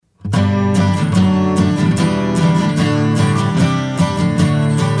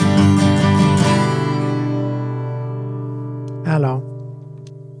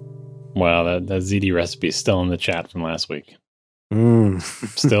that ZD recipe is still in the chat from last week. Mm.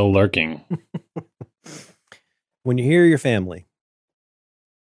 Still lurking. When you hear your family.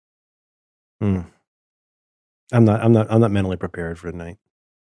 I'm not mentally prepared for tonight.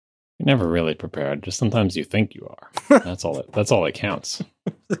 You're never really prepared. Just sometimes you think you are. That's all that counts.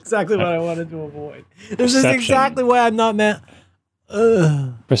 That's exactly what I wanted to avoid. This is exactly why I'm not meant.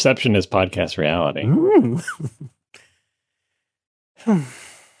 Perception is podcast reality.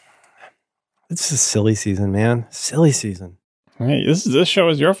 It's a silly season, man. Silly season. Hey, this show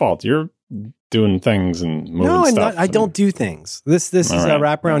is your fault. You're doing things and moving stuff. I don't do things. This is a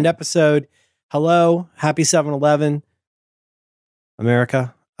wraparound episode. Hello, happy 7-Eleven,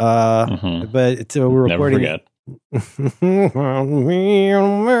 America. But we're recording. Never forget.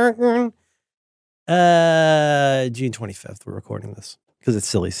 American. June 25th. We're recording this because it's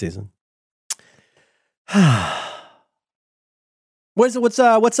silly season. What's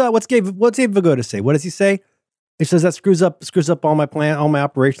Gabe Vigoda say? What does he say? He says that screws up all my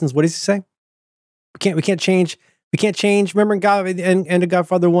operations. What does he say? We can't change. Remember in God and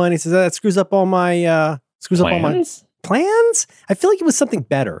Godfather 1, he says that screws up all my up all my plans. I feel like it was something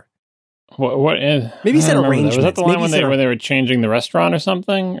better. What? Maybe he said arrangements. Was that the line when they were changing the restaurant or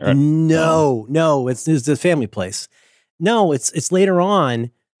something? Or? No, it's the family place. No, it's later on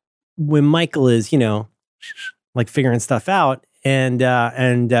when Michael is like figuring stuff out, and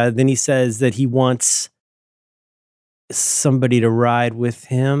then he says that he wants somebody to ride with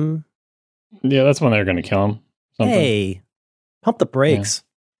him. Yeah, that's when they're going to kill him. Something. Hey, pump the brakes.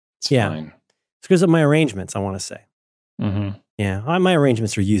 Yeah, it's fine. Screws up my arrangements, I want to say. Mm-hmm. Yeah, my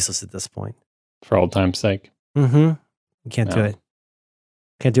arrangements are useless at this point. For old time's sake. Mm-hmm. You can't do it.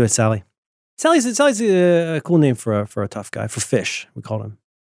 Can't do it, Sally. Sally's a cool name for a tough guy. For Fish, we called him.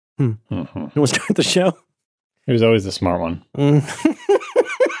 Mm-hmm. You want to start the show? He was always the smart one.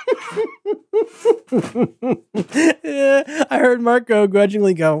 Yeah, I heard Marco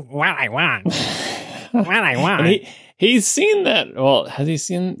grudgingly go, "What I want, what I want." And he's seen that. Well, has he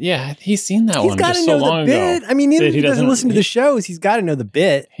seen? Yeah, he's seen that one just so long ago. He's got to know the bit. I mean, even if he doesn't listen to the shows, he's got to know the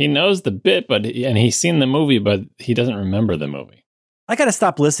bit. He knows the bit, and he's seen the movie, but he doesn't remember the movie. I got to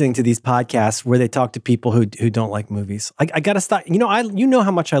stop listening to these podcasts where they talk to people who don't like movies. I got to stop. You know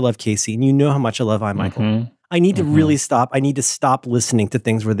how much I love Casey, and you know how much I love Michael. Mm-hmm. I need to really stop. I need to stop listening to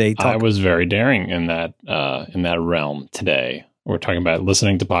things where they talk. I was very daring in that realm today. We're talking about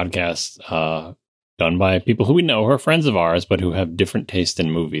listening to podcasts done by people who we know who are friends of ours, but who have different taste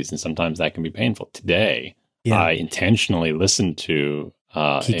in movies, and sometimes that can be painful. Today, I intentionally listened to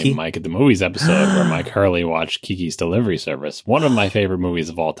a Mike at the Movies episode where Mike Hurley watched Kiki's Delivery Service, one of my favorite movies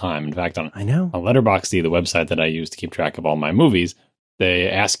of all time. In fact, on Letterboxd, the website that I use to keep track of all my movies, they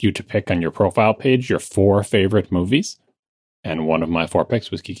ask you to pick on your profile page your 4 favorite movies, and one of my 4 picks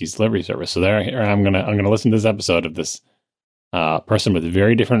was Kiki's Delivery Service. So there, I'm gonna listen to this episode of this person with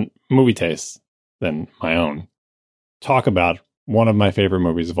very different movie tastes than my own talk about one of my favorite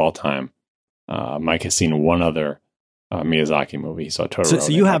movies of all time. Mike has seen one other Miyazaki movie, so Totoro.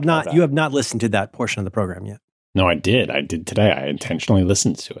 So you have not listened to that portion of the program yet. No, I did today. I intentionally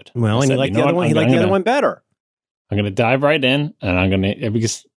listened to it. Well, and you like the other one. He liked the other one better. I'm going to dive right in, and I'm going to,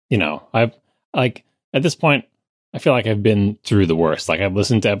 because, I've, like, at this point, I feel like I've been through the worst. Like, I've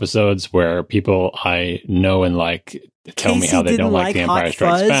listened to episodes where people I know and like tell me how they don't like The Empire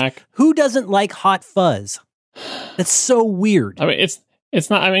Strikes Back. Who doesn't like Hot Fuzz? That's so weird. I mean, it's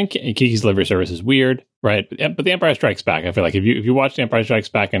not, I mean, Kiki's Delivery Service is weird, right? But The Empire Strikes Back, I feel like if you watch The Empire Strikes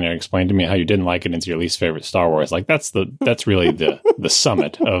Back and explain to me how you didn't like it, it's your least favorite Star Wars, like that's really the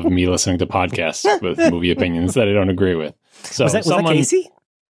summit of me listening to podcasts with movie opinions that I don't agree with. So was that Casey?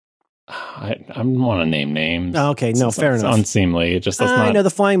 I don't want to name names. Oh, okay, no, fair enough. It's unseemly. It just does not. I know the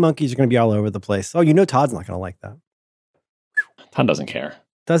flying monkeys are going to be all over the place. Oh, Todd's not going to like that. Todd doesn't care,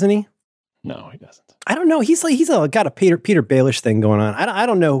 doesn't he? No, he doesn't. I don't know. He's got a Peter Baelish thing going on. I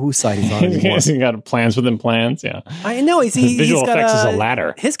don't know whose side he's on anymore. He's got plans within plans. Yeah, I know. Visual effects is a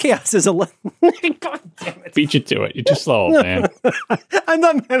ladder. His chaos is a ladder. God damn it! Beat you to it. You're too slow, man. I'm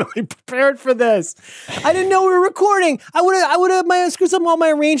not mentally prepared for this. I didn't know we were recording. I would have screwed up all my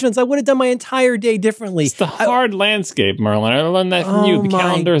arrangements. I would have done my entire day differently. It's the hard landscape, Merlin. I learned that from you. The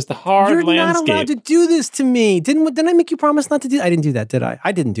calendar is the hard landscape. You're not allowed to do this to me. Didn't I make you promise not to do? I didn't do that, did I?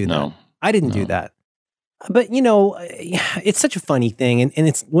 I didn't do that. No. I didn't do that. But it's such a funny thing, and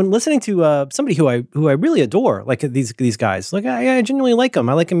it's when listening to somebody who I really adore, like these guys, like I genuinely like them.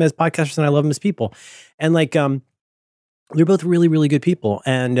 I like them as podcasters, and I love them as people, and like they're both really, really good people.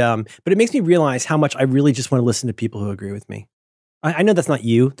 And but it makes me realize how much I really just want to listen to people who agree with me. I know that's not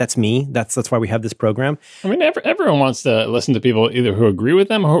you. That's me. That's why we have this program. I mean, everyone wants to listen to people either who agree with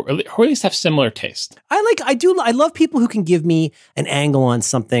them or at least have similar taste. I love people who can give me an angle on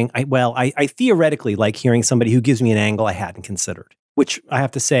something. I theoretically like hearing somebody who gives me an angle I hadn't considered, which I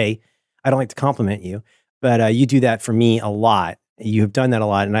have to say, I don't like to compliment you, but you do that for me a lot. You have done that a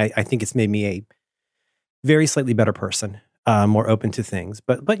lot. And I think it's made me a very slightly better person, more open to things.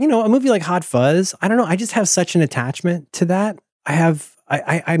 But you know, a movie like Hot Fuzz, I don't know. I just have such an attachment to that.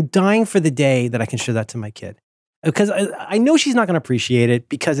 I'm dying for the day that I can show that to my kid, because I know she's not going to appreciate it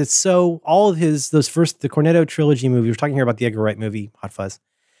because it's so, all of the Cornetto trilogy movies, we're talking here about the Edgar Wright movie, Hot Fuzz.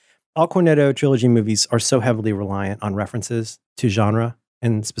 All Cornetto trilogy movies are so heavily reliant on references to genre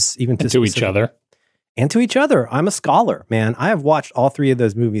and even to each other. And to each other. I'm a scholar, man. I have watched all three of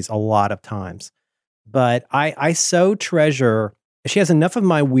those movies a lot of times, but I so treasure, she has enough of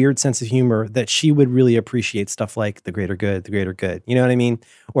my weird sense of humor that she would really appreciate stuff like The Greater Good. You know what I mean?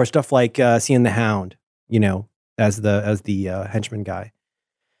 Or stuff like Seeing the Hound, you know, as the henchman guy.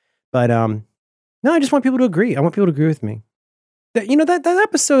 But no, I just want people to agree. I want people to agree with me. You know, that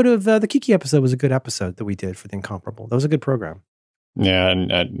episode of the Kiki episode was a good episode that we did for The Incomparable. That was a good program. Yeah,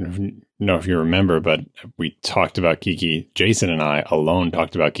 and I don't know if you remember, but we talked about Kiki. Jason and I alone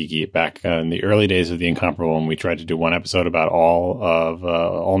talked about Kiki back in the early days of The Incomparable, when we tried to do one episode about all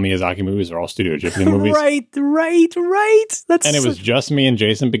Miyazaki movies or all Studio Ghibli movies. Right. And it was just me and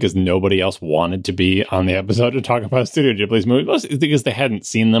Jason because nobody else wanted to be on the episode to talk about Studio Ghibli's movies. Mostly because they hadn't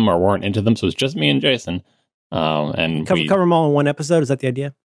seen them or weren't into them, so it was just me and Jason. And cover them all in one episode. Is that the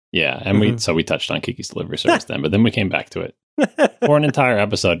idea? Yeah, and we touched on Kiki's Delivery Service then, but then we came back to it for an entire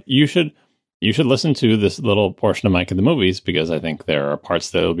episode. You should listen to this little portion of Mike of the Movies, because I think there are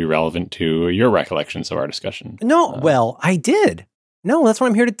parts that will be relevant to your recollections of our discussion. No, well, I did. No, that's what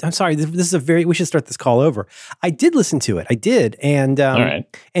I'm here to. I'm sorry. This is we should start this call over. I did listen to it. I did, and all right.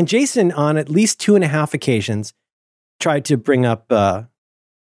 And Jason, on at least 2.5 occasions, tried to bring up, the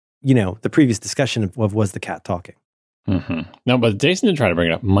previous discussion of was the cat talking. Mm-hmm. No, but Jason didn't try to bring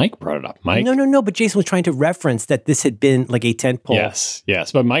it up. Mike brought it up. Mike. No. But Jason was trying to reference that this had been like a tentpole.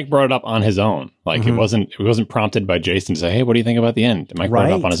 Yes. But Mike brought it up on his own. Like it wasn't prompted by Jason to say, "Hey, what do you think about the end?" Mike brought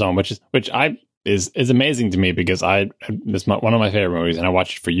it up on his own, which is amazing to me, because it's one of my favorite movies, and I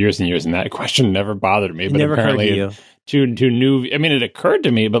watched it for years and years, and that question never bothered me. But never apparently, to new. I mean, it occurred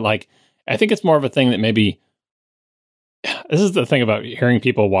to me, but like I think it's more of a thing that maybe. This is the thing about hearing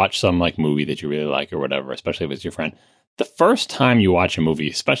people watch some like movie that you really like or whatever, especially if it's your friend. The first time you watch a movie,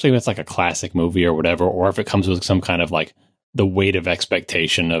 especially if it's like a classic movie or whatever, or if it comes with some kind of like the weight of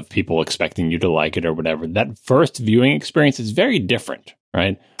expectation of people expecting you to like it or whatever, that first viewing experience is very different,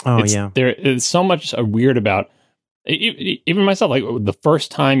 right? There is so much weird about even myself. Like the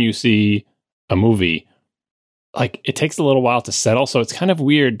first time you see a movie, like it takes a little while to settle. So it's kind of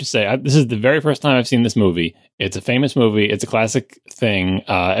weird to say, this is the very first time I've seen this movie. It's a famous movie. It's a classic thing.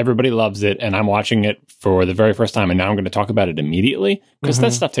 Everybody loves it. And I'm watching it for the very first time. And now I'm going to talk about it immediately, because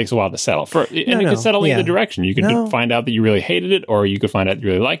that stuff takes a while to settle. It could settle either direction. You could find out that you really hated it, or you could find out you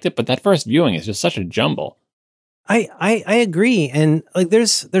really liked it. But that first viewing is just such a jumble. I agree. And like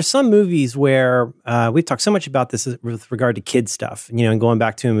there's some movies where we've talked so much about this with regard to kid stuff, and going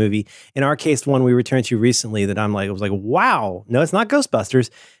back to a movie. In our case, one we returned to recently that I was like, wow, no, it's not Ghostbusters,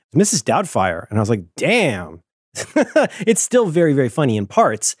 it's Mrs. Doubtfire. And I was like, damn. It's still very, very funny in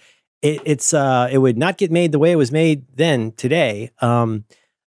parts. It would not get made the way it was made then today.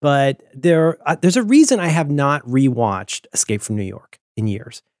 But there's a reason I have not rewatched Escape from New York in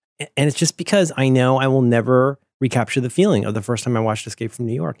years. And it's just because I know I will never recapture the feeling of the first time I watched Escape from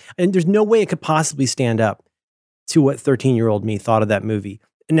New York. And there's no way it could possibly stand up to what 13-year-old me thought of that movie.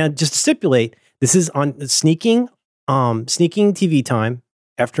 And now, just to stipulate, this is on sneaking TV time.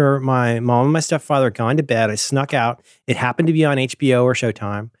 After my mom and my stepfather had gone to bed, I snuck out. It happened to be on HBO or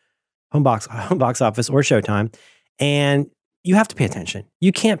Showtime, home box office or Showtime. And you have to pay attention.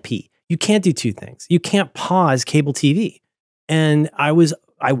 You can't pee. You can't do two things. You can't pause cable TV. And I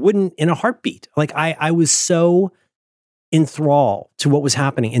wouldn't in a heartbeat. Like I was so enthralled to what was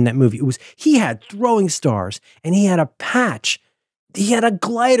happening in that movie. He had throwing stars and he had a patch. He had a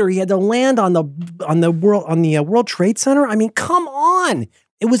glider. He had to land on the World Trade Center. I mean, come on.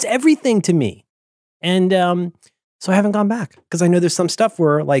 It was everything to me. And so I haven't gone back, because I know there's some stuff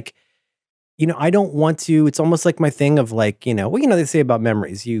where like, I don't want to. It's almost like my thing of like, they say about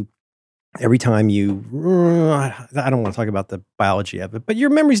memories. Every time I don't want to talk about the biology of it, but your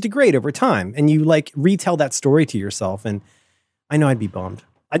memories degrade over time, and you like retell that story to yourself. And I know I'd be bummed.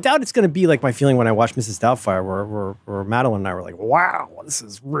 I doubt it's going to be like my feeling when I watched Mrs. Doubtfire, where Madeline and I were like, wow, this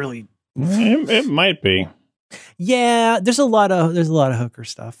is really. It might be. Yeah, there's a lot of hooker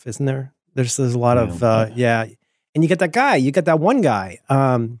stuff, isn't there? There's a lot of yeah. And you get that guy, you get that one guy,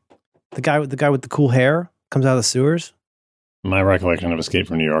 the guy with the cool hair comes out of the sewers. My recollection of Escape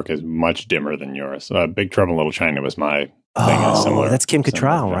from New York is much dimmer than yours. Big Trouble in Little China was my thing. Similar, that's Kim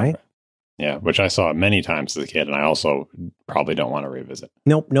Cattrall, right? Yeah, which I saw many times as a kid, and I also probably don't want to revisit.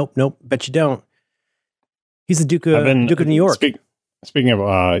 Nope. Bet you don't. He's the Duke of New York. Speaking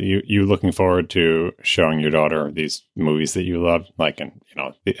of you looking forward to showing your daughter these movies that you love, like, and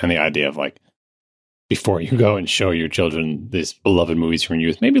the idea of like, before you go and show your children these beloved movies from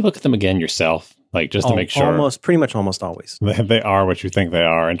youth, maybe look at them again yourself, like just to make sure. Pretty much almost always. They are what you think they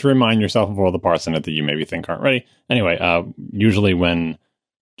are, and to remind yourself of all the parts in it that you maybe think aren't ready. Anyway, usually when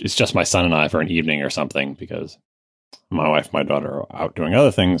it's just my son and I for an evening or something, because my wife and my daughter are out doing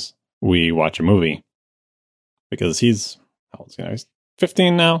other things, we watch a movie. Because he's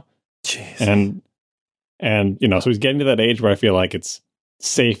 15 now. Jeez. And so he's getting to that age where I feel like it's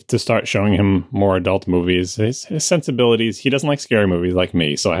safe to start showing him more adult movies. His sensibilities, he doesn't like scary movies like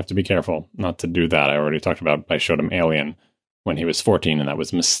me, so I have to be careful not to do that. I already talked about, I showed him Alien when he was 14, and that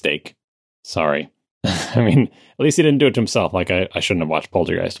was a mistake. Sorry. I mean, at least he didn't do it to himself. Like, I shouldn't have watched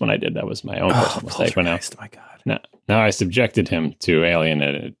Poltergeist when I did. That was my own personal mistake. But my God. Now I subjected him to Alien,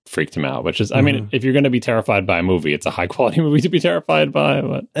 and it freaked him out, which is, I mean, if you're going to be terrified by a movie, it's a high quality movie to be terrified by.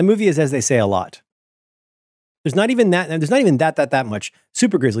 But a movie is, as they say, a lot. There's not even that much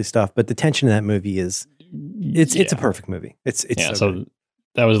super grisly stuff, but the tension in that movie it's a perfect movie. It's so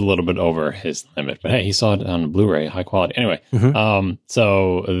that was a little bit over his limit, but hey, he saw it on Blu-ray, high quality. Anyway,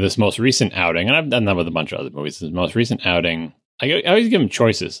 so this most recent outing, and I've done that with a bunch of other movies. This most recent outing, I always give him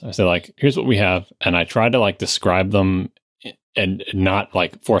choices. I say, like, here's what we have, and I try to like describe them and not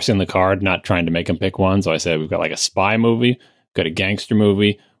like forcing the card, not trying to make him pick one. So I said, we've got like a spy movie, we've got a gangster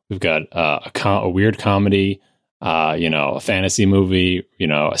movie, we've got a weird comedy, a fantasy movie,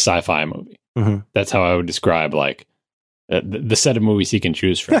 a sci-fi movie. That's how I would describe like the set of movies he can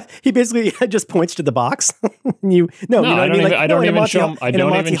choose from. He basically just points to the box. I don't even show him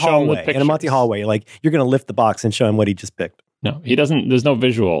the pictures. In a Monty hallway, like, you're going to lift the box and show him what he just picked. No, he doesn't. There's no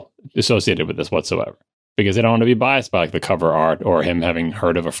visual associated with this whatsoever, because I don't want to be biased by like the cover art or him having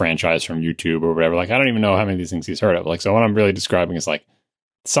heard of a franchise from YouTube or whatever. Like, I don't even know how many of these things he's heard of. Like, so what I'm really describing is like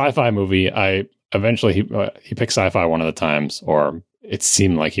sci-fi movie. Eventually he picked sci-fi one of the times, or it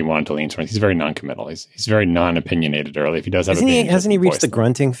seemed like he wanted to lean towards. He's very non-committal. He's very non-opinionated early. If he does have hasn't he reached the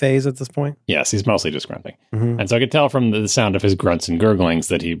grunting phase at this point? Yes, he's mostly just grunting. And so I could tell from the sound of his grunts and gurglings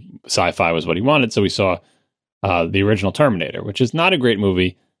that sci-fi was what he wanted. So we saw the original Terminator, which is not a great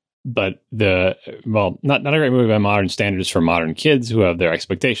movie, but not a great movie by modern standards for modern kids who have their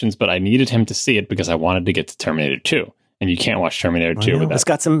expectations. But I needed him to see it because I wanted to get to Terminator 2. And you can't watch Terminator 2 with that. It's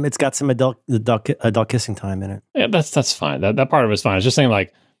got some adult kissing time in it. Yeah, that's fine. That part of it's fine. It's just saying,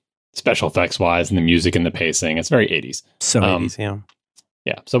 like, special effects wise and the music and the pacing, it's very 80s. So 80s, yeah.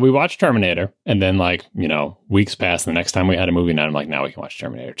 Yeah. So we watched Terminator, and then weeks passed, and the next time we had a movie night, I'm like, now we can watch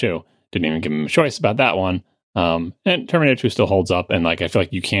Terminator 2. Didn't even give him a choice about that one. And Terminator 2 still holds up, and like I feel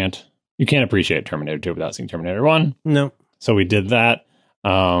like you can't appreciate Terminator 2 without seeing Terminator 1. No. So we did that.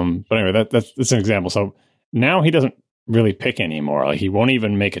 But anyway, that's an example. So now he doesn't really pick anymore. Like, he won't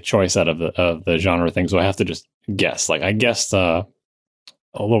even make a choice out of the genre thing. So I have to just guess. Like, I guessed a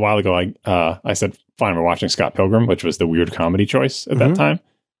little while ago, I said, fine, we're watching Scott Pilgrim, which was the weird comedy choice at that time.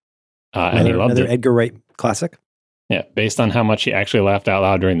 And he loved it. Another Edgar Wright classic. Yeah, based on how much he actually laughed out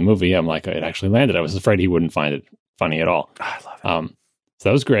loud during the movie, I'm like, it actually landed. I was afraid he wouldn't find it funny at all. I love it. So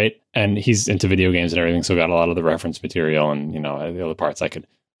that was great. And he's into video games and everything, so got a lot of the reference material and, the other parts I could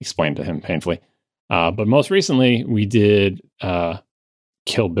explain to him painfully. But most recently, we did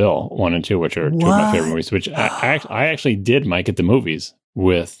Kill Bill 1 and 2, which are two of my favorite movies, which I actually did Mike at the movies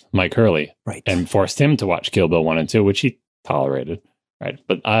with Mike Hurley, right, and forced him to watch Kill Bill 1 and 2, which he tolerated. Right.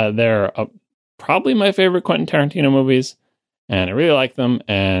 But they're probably my favorite Quentin Tarantino movies, and I really like them.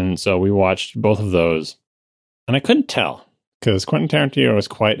 And so we watched both of those, and I couldn't tell because Quentin Tarantino is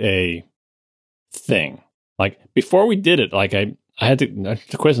quite a thing. Like, before we did it, like I had to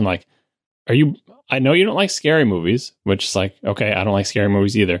quiz him, like, I know you don't like scary movies, which is like, okay, I don't like scary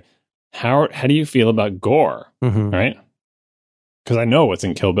movies either. How do you feel about gore? Right? Because I know what's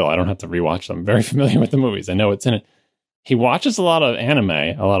in Kill Bill. I don't have to rewatch them. I'm very familiar with the movies. I know what's in it. He watches a lot of anime,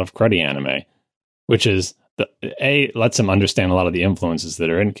 a lot of cruddy anime, which is lets him understand a lot of the influences that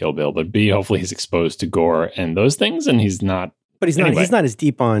are in Kill Bill, but B, hopefully he's exposed to gore and those things, and he's not. But he's not as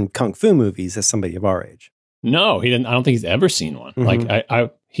deep on kung fu movies as somebody of our age. No, he didn't. I don't think he's ever seen one.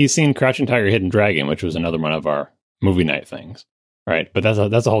 Like he's seen Crouching Tiger, Hidden Dragon, which was another one of our movie night things, right? But that's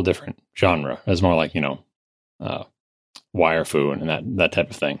a whole different genre. It's more like wire fu and that type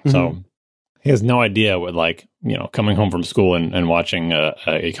of thing. So he has no idea what, like, coming home from school and watching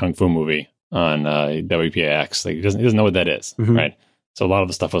a kung fu movie on WPAX. Like, he doesn't know what that is, right? So a lot of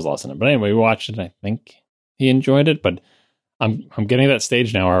the stuff was lost in it. But anyway, we watched it, and I think he enjoyed it. But I'm getting to that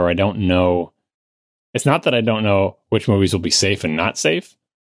stage now where I don't know. It's not that I don't know which movies will be safe and not safe.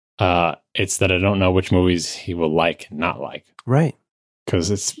 It's that I don't know which movies he will like and not like. Right.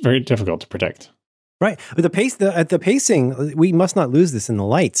 Because it's very difficult to predict. Right. But the pacing, we must not lose this in the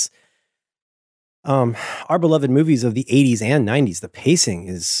lights. Our beloved movies of the 80s and 90s, the pacing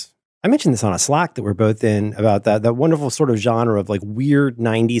is, I mentioned this on a Slack that we're both in about that wonderful sort of genre of like weird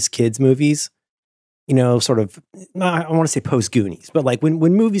 90s kids movies. Sort of, I want to say post Goonies, but like when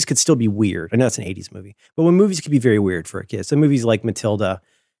movies could still be weird. I know it's an 80s movie, but when movies could be very weird for a kid. So movies like Matilda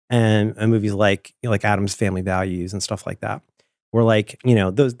and movies like Addams Family Values and stuff like that. Where like,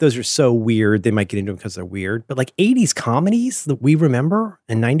 those are so weird, they might get into them because they're weird. But like 80s comedies that we remember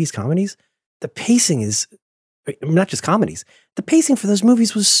and 90s comedies, the pacing is, not just comedies, the pacing for those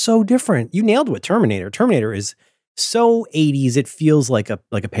movies was so different. You nailed it, Terminator. Terminator is so 80s, it feels like a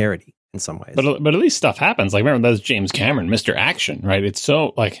parody in some ways. But at least stuff happens. Like, remember, that's James Cameron, Mr. Action, right? It's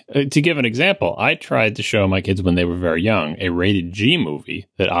so, like, to give an example, I tried to show my kids when they were very young a rated G movie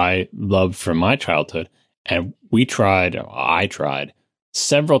that I loved from my childhood. And I tried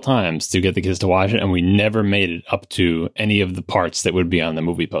several times to get the kids to watch it, and we never made it up to any of the parts that would be on the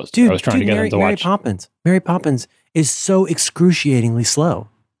movie poster. Dude, I was trying to get them to watch. Mary Poppins is so excruciatingly slow.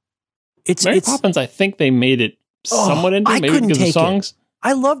 Mary Poppins, I think they made it somewhat into maybe because of songs.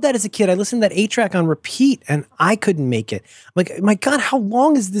 I loved that as a kid. I listened to that 8-track on repeat, and I couldn't make it. Like, my God, how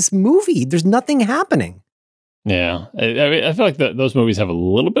long is this movie? There's nothing happening. Yeah. I feel like those movies have a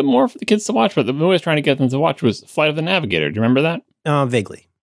little bit more for the kids to watch, but the movie I was trying to get them to watch was Flight of the Navigator. Do you remember that? Vaguely.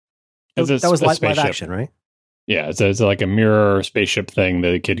 That was live action, right? Yeah, it's like a mirror spaceship thing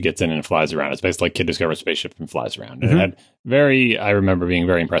that a kid gets in and flies around. It's basically like Kid discovers a spaceship and flies around. And I remember being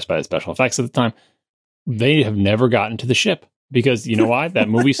very impressed by the special effects at the time. They have never gotten to the ship. Because you know why? That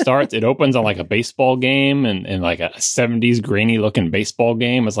movie starts, it opens on like a baseball game and like a 70s grainy looking baseball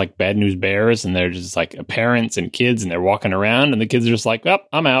game. It's like Bad News Bears, and they're just like parents and kids, and they're walking around, and the kids are just like, oh,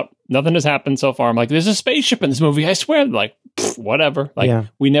 I'm out. Nothing has happened so far. I'm like, there's a spaceship in this movie. I swear. They're like, whatever. Like,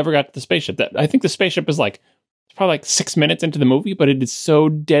 we never got to the spaceship. I think the spaceship is like, it's probably like 6 minutes into the movie, but it is so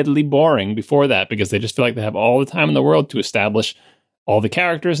deadly boring before that because they just feel like they have all the time in the world to establish all the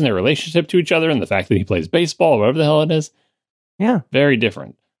characters and their relationship to each other and the fact that he plays baseball or whatever the hell it is. Yeah. Very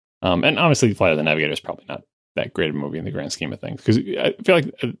different. And honestly, Flight of the Navigator is probably not that great a movie in the grand scheme of things. Because I feel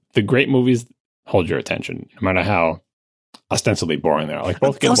like the great movies hold your attention, no matter how ostensibly boring they are. Like,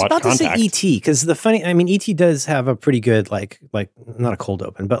 both kids watch Contact. I was about to say E.T., because E.T. does have a pretty good, like not a cold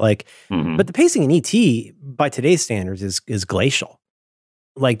open, but like, but the pacing in E.T. by today's standards is glacial.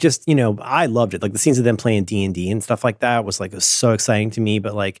 Like, just, I loved it. Like, the scenes of them playing D&D and stuff like that was so exciting to me.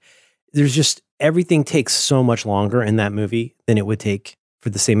 But like, there's just, everything takes so much longer in that movie than it would take for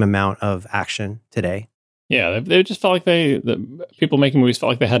the same amount of action today. Yeah, they just felt like the people making movies felt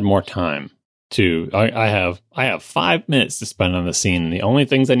like they had more time to. I have 5 minutes to spend on the scene. And the only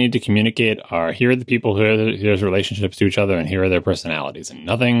things I need to communicate are, here are the people, here's relationships to each other, and here are their personalities. And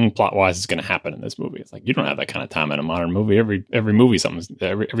nothing plot wise is going to happen in this movie. It's like, you don't have that kind of time in a modern movie. Every movie,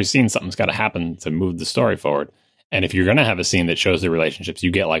 every scene, something's got to happen to move the story forward. And if you're going to have a scene that shows the relationships,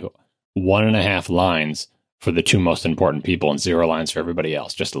 you get like 1.5 lines for the two most important people and 0 lines for everybody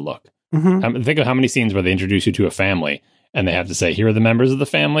else, just to look. Think of how many scenes where they introduce you to a family and they have to say, here are the members of the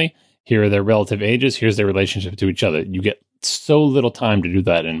family, here are their relative ages, here's their relationship to each other. You get so little time to do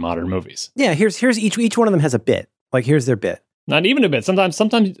that in modern movies. Yeah, here's each one of them has a bit. Like, here's their bit. Not even a bit.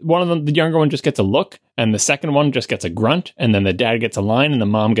 Sometimes one of them, the younger one, just gets a look, and the second one just gets a grunt, and then the dad gets a line, and the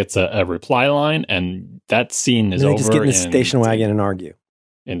mom gets a reply line, and that scene is over. They just get in the station wagon and argue.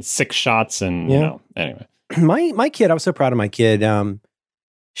 In 6 shots, and anyway. My kid, I was so proud of my kid.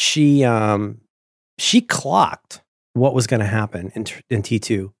 She clocked what was going to happen in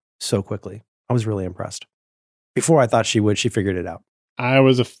T2 so quickly. I was really impressed. Before I thought she would, she figured it out. I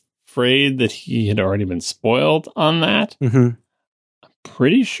was afraid that he had already been spoiled on that. I'm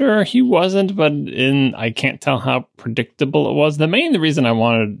pretty sure he wasn't, but I can't tell how predictable it was. The reason I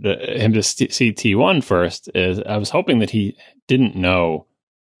wanted him to see T1 first is I was hoping that he didn't know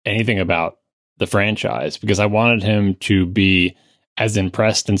anything about the franchise, because I wanted him to be as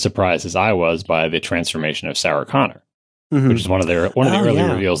impressed and surprised as I was by the transformation of Sarah Connor, which is one of the early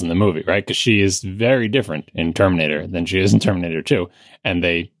reveals in the movie, right? Because she is very different in Terminator than she is in Terminator 2. And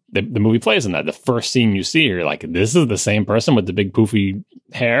they the movie plays in that. The first scene you see, you're like, this is the same person with the big poofy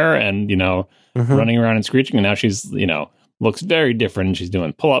hair and, running around and screeching. And now she's, looks very different. She's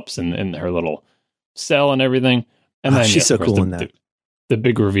doing pull-ups in her little cell and everything. And then she's so cool in that. The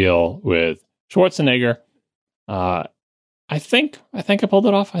big reveal with Schwarzenegger. I think I pulled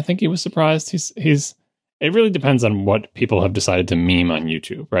it off. I think he was surprised. It really depends on what people have decided to meme on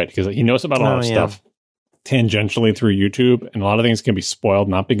YouTube, right? Because he knows about a lot of stuff tangentially through YouTube, and a lot of things can be spoiled,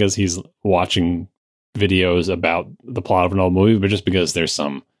 not because he's watching videos about the plot of an old movie, but just because there's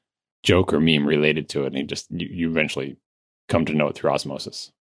some joke or meme related to it, and you eventually come to know it through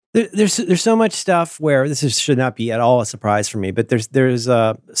osmosis. There's so much stuff where should not be at all a surprise for me, but there's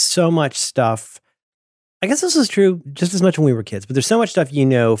so much stuff. I guess this was true just as much when we were kids, but there's so much stuff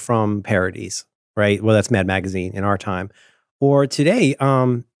from parodies, right? Well, that's Mad Magazine in our time, or today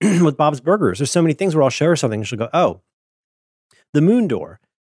with Bob's Burgers. There's so many things where I'll show her something and she'll go, "Oh, the Moon Door,"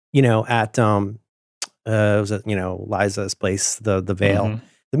 at was it Liza's place, the Veil,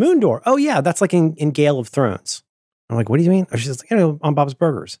 the Moon Door. Oh yeah, that's like in Gale of Thrones. I'm like, what do you mean? She's like, on Bob's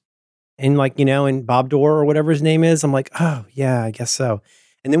Burgers. And like, in Bob Door or whatever his name is. I'm like, oh yeah, I guess so.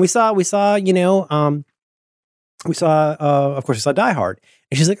 And then we saw, of course we saw Die Hard.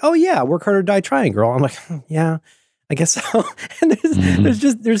 And she's like, oh yeah, Work Harder, Die Trying, girl. I'm like, yeah, I guess so. And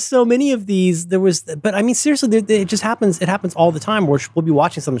there's so many of these. But I mean, seriously, it just happens. It happens all the time where we'll be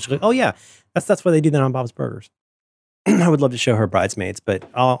watching something. She's like, oh yeah, that's why they do that on Bob's Burgers. I would love to show her Bridesmaids, but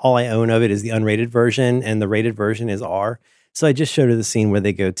all I own of it is the unrated version, and the rated version is R. So I just showed her the scene where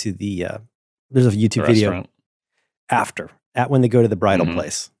they go to there's a YouTube video when they go to the bridal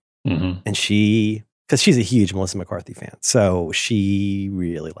place. And because she's a huge Melissa McCarthy fan, so she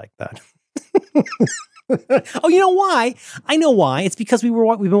really liked that. Oh, you know why? I know why. It's because we've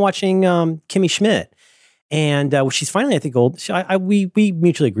been watching Kimmy Schmidt. And she's finally, I think, old. We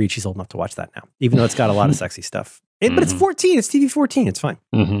mutually agreed she's old enough to watch that now, even though it's got a lot of sexy stuff. But it's 14. It's TV 14. It's fine.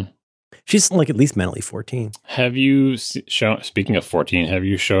 She's like at least mentally 14. Have you speaking of 14, have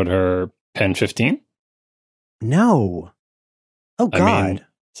you showed her Pen 15? No. Oh, God. I mean,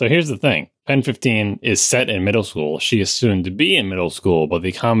 so here's the thing. Pen 15 is set in middle school. She is soon to be in middle school, but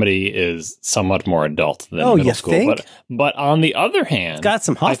the comedy is somewhat more adult than middle school. Think? But on the other hand, it's got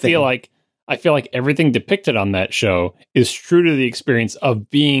some huffing. I feel like everything depicted on that show is true to the experience of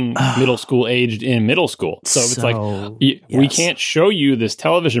being middle school aged in middle school. So it's like, we can't show you this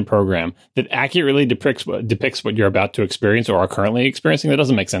television program that accurately depicts what you're about to experience or are currently experiencing. That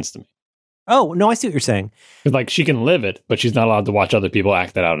doesn't make sense to me. Oh, no, I see what you're saying. Like, she can live it, but she's not allowed to watch other people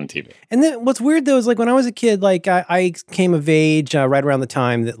act that out on TV. And then what's weird, though, is like when I was a kid, like I came of age right around the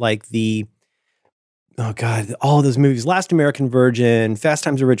time that like oh God, all those movies, Last American Virgin, Fast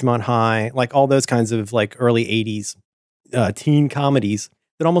Times at Ridgemont High, like all those kinds of like early 80s teen comedies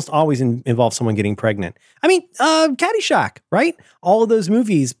that almost always involve someone getting pregnant. I mean, Caddyshack, right? All of those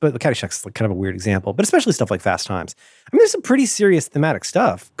movies, but Caddyshack's like kind of a weird example, but especially stuff like Fast Times. I mean, there's some pretty serious thematic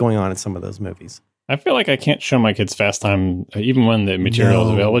stuff going on in some of those movies. I feel like I can't show my kids Fast Time even when the material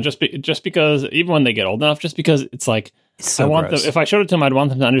is available, just because, even when they get old enough, just because it's like, it's so gross. If I showed it to them, I'd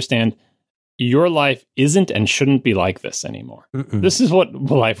want them to understand your life isn't and shouldn't be like this anymore. This is what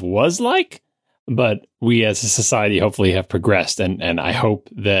life was like, but we as a society hopefully have progressed. And I hope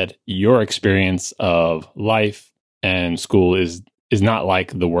that your experience of life and school is not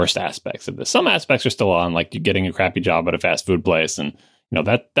like the worst aspects of this. Some aspects are still on, like getting a crappy job at a fast food place. And,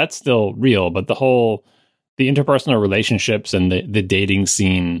 that's still real. But the interpersonal relationships and the dating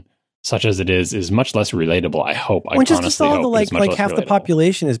scene, such as it is much less relatable. I hope. I honestly hope like half the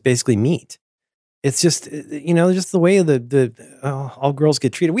population is basically meat. It's just, just the way all girls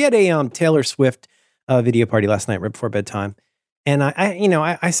get treated. We had a Taylor Swift video party last night right before bedtime. And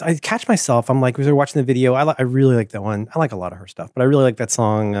I catch myself. I'm like, we were watching the video. I really like that one. I like a lot of her stuff, but I really like that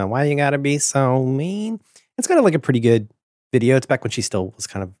song, Why You Gotta Be So Mean. It's kind of like a pretty good video. It's back when she still was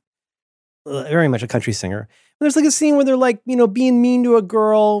kind of very much a country singer. And there's like a scene where they're like, being mean to a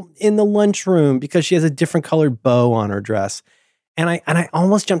girl in the lunchroom because she has a different colored bow on her dress. And I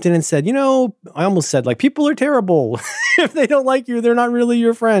almost jumped in and said, I almost said, like, people are terrible. If they don't like you, they're not really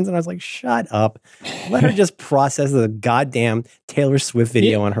your friends. And I was like, shut up. Let her just process the goddamn Taylor Swift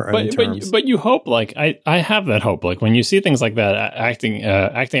video on her own terms. But you hope, like, I have that hope. Like, when you see things like that, acting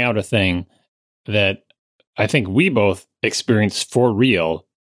out a thing that I think we both experience for real,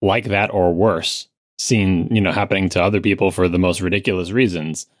 like that or worse, seen, happening to other people for the most ridiculous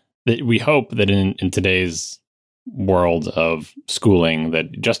reasons, that we hope that in today's world of schooling,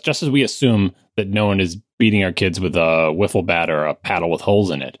 that just as we assume that no one is beating our kids with a wiffle bat or a paddle with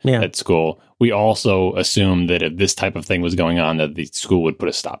holes in it at school, we also assumed that if this type of thing was going on, that the school would put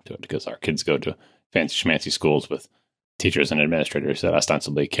a stop to it, because our kids go to fancy schmancy schools with teachers and administrators that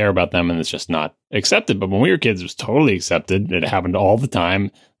ostensibly care about them, and it's just not accepted. But when we were kids, it was totally accepted. It happened all the time.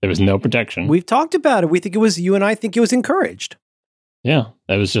 There was no protection. We've talked about it. We think it was, you and I think it was encouraged. Yeah,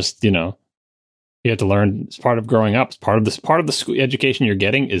 that was just, you had to learn. It's part of growing up. It's part of the school education you're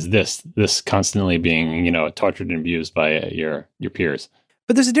getting is this constantly being, tortured and abused by your peers.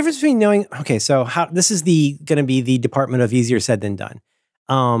 But there's a difference between knowing, okay, so how this is going to be the department of easier said than done.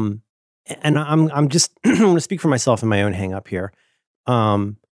 And I'm just I'm going to speak for myself in my own hang up here.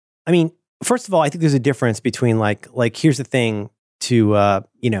 I mean, first of all, I think there's a difference between like here's the thing to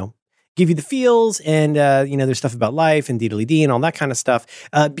give you the feels and there's stuff about life and dee and all that kind of stuff.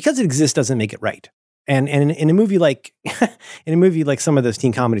 Because it exists doesn't make it right. And in a movie like some of those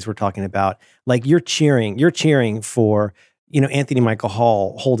teen comedies we're talking about, like you're cheering for Anthony Michael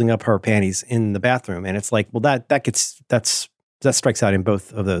Hall holding up her panties in the bathroom, and it's like, well, that strikes out in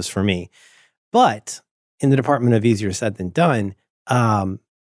both of those for me. But in the department of easier said than done, I'm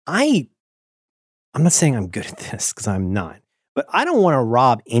not saying I'm good at this, because I'm not, but I don't want to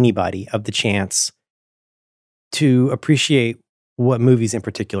rob anybody of the chance to appreciate what movies in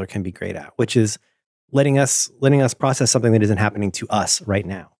particular can be great at, which is letting us process something that isn't happening to us right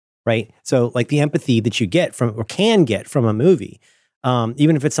now. Right. So like the empathy that you get from, or can get from a movie,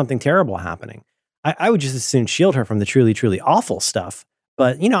 even if it's something terrible happening, I would just as soon shield her from the truly, truly awful stuff.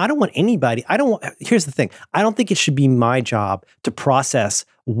 But, I don't want anybody, here's the thing. I don't think it should be my job to process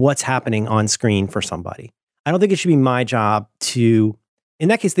what's happening on screen for somebody. I don't think it should be my job to, in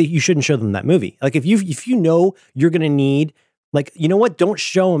that case, you shouldn't show them that movie. Like if you know you're going to need, like, you know what? Don't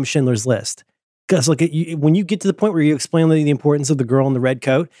show them Schindler's List. Because like when you get to the point where you explain the importance of the girl in the red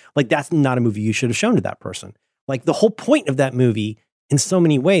coat, like that's not a movie you should have shown to that person. Like the whole point of that movie, in so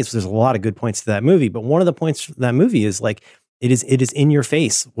many ways, there's a lot of good points to that movie, but one of the points of that movie is like it is in your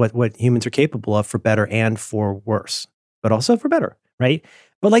face what humans are capable of, for better and for worse, but also for better, right?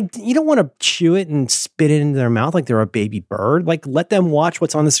 But like you don't want to chew it and spit it into their mouth like they're a baby bird. Like let them watch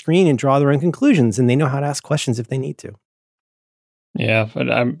what's on the screen and draw their own conclusions, and they know how to ask questions if they need to. Yeah,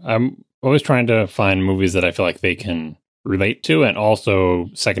 but I'm always trying to find movies that I feel like they can relate to, and also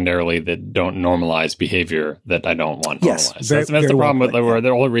secondarily that don't normalize behavior that I don't want normalized. Yes, that's the problem with the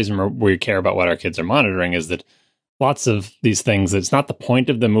only reason we care about what our kids are monitoring is that lots of these things, it's not the point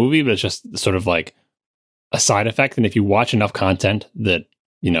of the movie, but it's just sort of like a side effect. And if you watch enough content that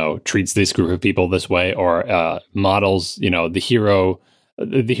treats this group of people this way, or models the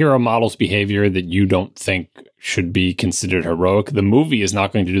hero models behavior that you don't think should be considered heroic, the movie is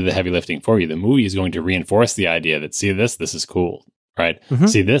not going to do the heavy lifting for you. The movie is going to reinforce the idea that, see this is cool, right? Mm-hmm.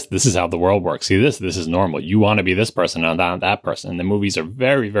 See this is how the world works. See this is normal. You want to be this person and not that person. And the movies are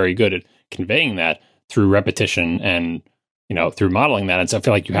very, very good at conveying that through repetition and, through modeling that. And so I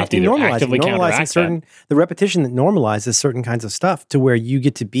feel like you have to either actively counteract that. The repetition that normalizes certain kinds of stuff to where you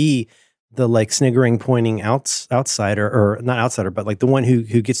get to be the like sniggering, pointing outsider, or not outsider, but like the one who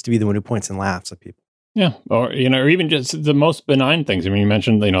gets to be the one who points and laughs at people. Yeah, or or even just the most benign things. I mean, you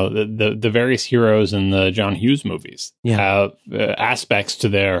mentioned the various heroes in the John Hughes movies have aspects to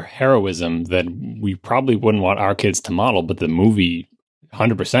their heroism that we probably wouldn't want our kids to model, but the movie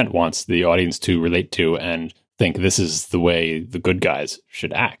 100% wants the audience to relate to and think this is the way the good guys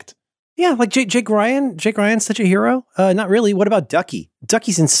should act. Yeah, like Jake Ryan. Jake Ryan's such a hero. Not really. What about Ducky?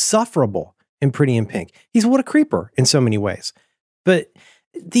 Ducky's insufferable in Pretty in Pink. He's what a creeper in so many ways. But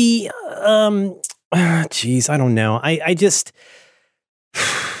the geez, I don't know. I just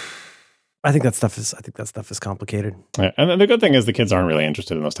I think that stuff is complicated. Yeah, and the good thing is the kids aren't really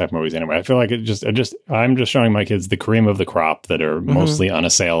interested in those type of movies anyway. I feel like I'm just showing my kids the cream of the crop that are mostly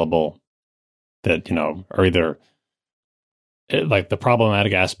unassailable, that are either like the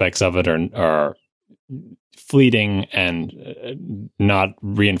problematic aspects of it are fleeting and not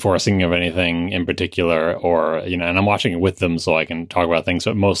reinforcing of anything in particular, or and I'm watching it with them so I can talk about things,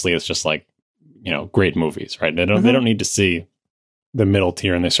 but mostly it's just like great movies, right? They don't need to see the middle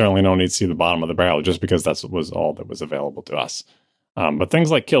tier, and they certainly don't need to see the bottom of the barrel just because that was all that was available to us. But things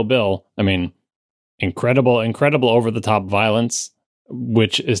like Kill Bill, I mean, incredible over the top violence,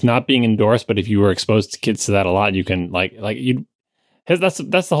 which is not being endorsed, but if you were exposed to kids to that a lot, you can that's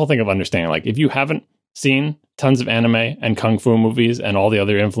the whole thing of understanding. Like if you haven't seen tons of anime and kung fu movies and all the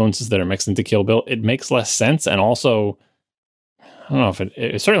other influences that are mixed into Kill Bill, it makes less sense, and also I don't know if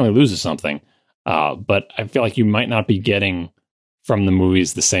it certainly loses something. But I feel like you might not be getting from the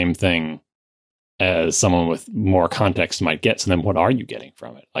movies the same thing as someone with more context might get. So then what are you getting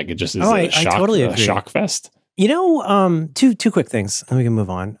from it? Like, it just is I totally agree. shock fest. You know, two quick things, and we can move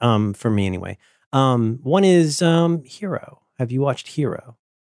on. For me anyway. One is Hero. Have you watched Hero?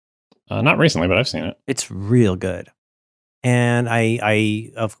 Not recently, but I've seen it. It's real good. And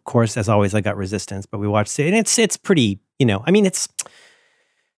I of course, as always, I got Resistance, but we watched it, and it's pretty, I mean, it's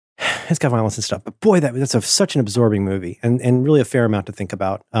got violence and stuff, but boy, that's such an absorbing movie, and really a fair amount to think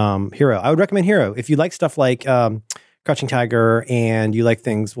about. Hero, I would recommend Hero if you like stuff like Crouching Tiger, and you like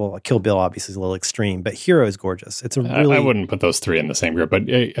things. Well, Kill Bill obviously is a little extreme, but Hero is gorgeous. It's a really. I wouldn't put those three in the same group, but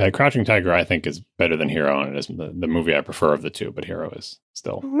Crouching Tiger I think is better than Hero, and it is the movie I prefer of the two. But Hero is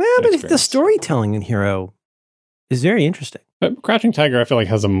still. But the storytelling in Hero is very interesting. But Crouching Tiger, I feel like,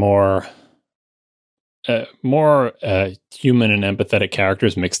 has a more human and empathetic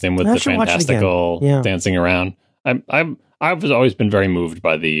characters mixed in with the fantastical dancing around. I've always been very moved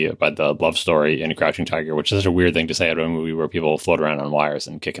by the love story in Crouching Tiger, which is such a weird thing to say out of a movie where people float around on wires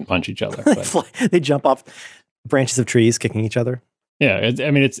and kick and punch each other. They jump off branches of trees, kicking each other. Yeah,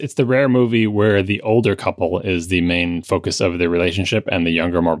 it's the rare movie where the older couple is the main focus of the relationship, and the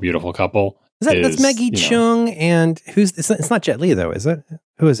younger, more beautiful couple. That's Maggie Cheung, and it's not Jet Li though, is it?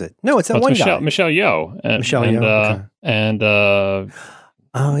 Who is it? No, it's that one guy. Michelle Yeoh. Chow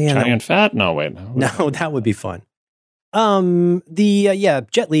Fat? No, wait. No, that would be fun.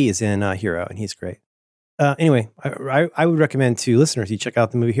 Jet Li is in Hero, and he's great. Anyway, I would recommend to listeners you check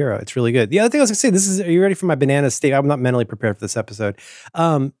out the movie Hero. It's really good. The other thing I was going to say, are you ready for my banana state? I'm not mentally prepared for this episode.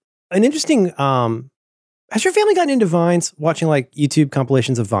 An interesting, has your family gotten into Vines, watching like YouTube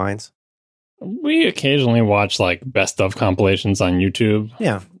compilations of Vines? We occasionally watch like best of compilations on YouTube.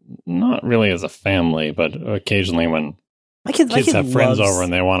 Yeah. Not really as a family, but occasionally when my kids have friends over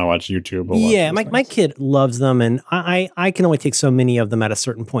and they want to watch YouTube. My kid loves them, and I can only take so many of them at a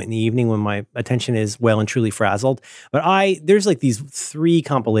certain point in the evening when my attention is well and truly frazzled. But there's like these 3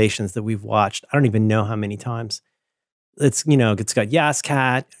 compilations that we've watched. I don't even know how many times. It's got Yas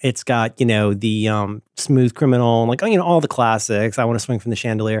Cat, it's got the Smooth Criminal, like all the classics. I Want to Swing from the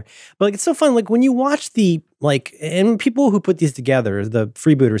Chandelier. But like it's so fun. Like when you watch and people who put these together, the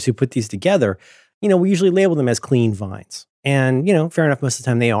freebooters who put these together, we usually label them as clean vines. And, fair enough, most of the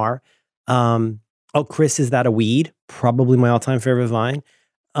time they are. Chris, Is That a Weed? Probably my all-time favorite Vine.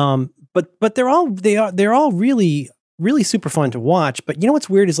 But they're all really, really super fun to watch. But what's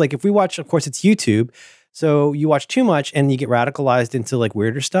weird is like if we watch, of course, it's YouTube. So you watch too much and you get radicalized into like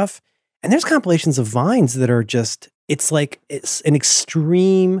weirder stuff. And there's compilations of Vines that are just, it's an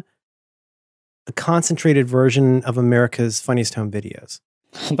extreme, concentrated version of America's Funniest Home Videos.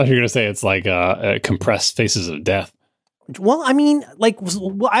 I thought you were going to say it's like compressed Faces of Death. Well, I mean,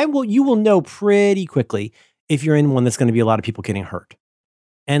 you will know pretty quickly if you're in one that's going to be a lot of people getting hurt.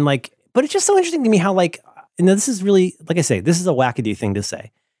 And but it's just so interesting to me how this is really, like I say, this is a wackadoo thing to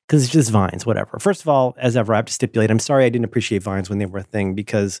say because it's just Vines, whatever. First of all, as ever, I have to stipulate, I'm sorry I didn't appreciate Vines when they were a thing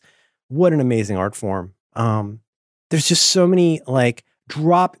because what an amazing art form. There's just so many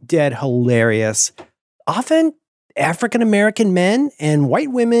drop dead hilarious, often African-American men and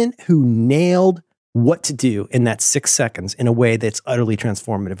white women who nailed what to do in that 6 seconds in a way that's utterly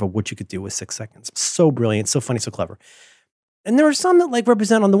transformative of what you could do with 6 seconds. So brilliant, so funny, so clever. And there are some that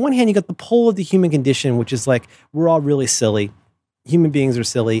represent, on the one hand, you got the pole of the human condition, which is we're all really silly. Human beings are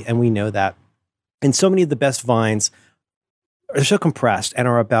silly, and we know that. And so many of the best Vines are so compressed and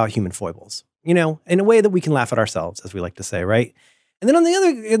are about human foibles, in a way that we can laugh at ourselves, as we like to say, right? And then on the other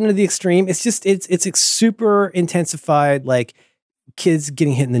end of the extreme, it's super intensified, kids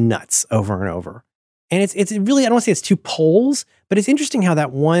getting hit in the nuts over and over. And it's really, I don't want to say it's 2 poles, but it's interesting how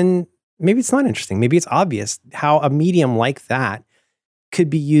that one, maybe it's not interesting, maybe it's obvious how a medium like that could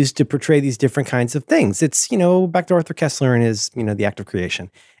be used to portray these different kinds of things. It's, back to Arthur Koestler and his, The Act of Creation.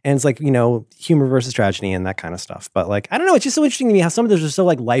 And it's humor versus tragedy and that kind of stuff. But I don't know, it's just so interesting to me how some of those are so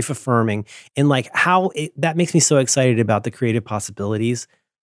life affirming and how that makes me so excited about the creative possibilities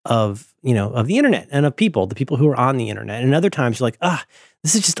of, of the internet and of the people who are on the internet. And other times you're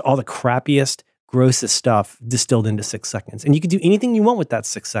this is just all the crappiest, grossest stuff distilled into 6 seconds. And you can do anything you want with that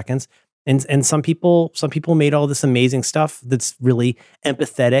 6 seconds. And some people made all this amazing stuff that's really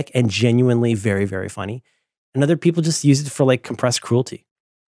empathetic and genuinely very, very funny. And other people just use it for compressed cruelty.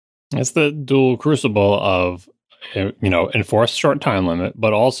 It's the dual crucible of, enforced short time limit,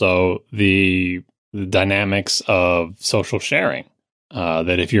 but also the dynamics of social sharing.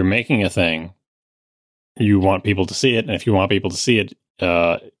 That if you're making a thing, you want people to see it. And if you want people to see it,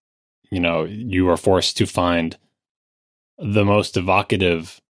 you are forced to find the most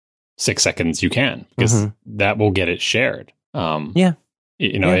evocative 6 seconds you can, because that will get it shared.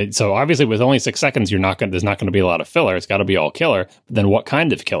 You know, Yeah. so obviously with only 6 seconds, there's not going to be a lot of filler. It's got to be all killer. But then what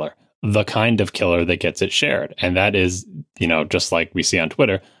kind of killer? The kind of killer that gets it shared. And that is, you know, just like we see on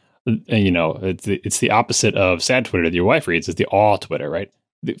Twitter, you know, it's the opposite of sad Twitter that your wife reads. It's the awe Twitter, right?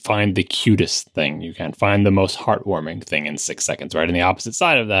 Find the cutest thing you can. Find the most heartwarming thing in 6 seconds, right? And the opposite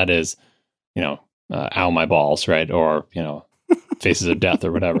side of that is, you know, ow my balls, right? Or, you know, faces of death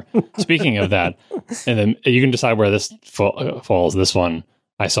or whatever. Speaking of that, and then you can decide where this falls. This one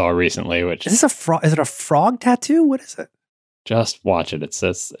I saw recently, which Is this a frog? Is it a frog tattoo? What is it? just watch it.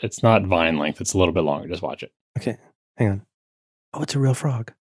 It's not Vine length. It's a little bit longer. Just watch it. Okay, hang on. Oh, it's a real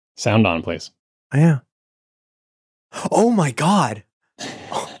frog. Sound on, please. Oh, yeah. Oh my God.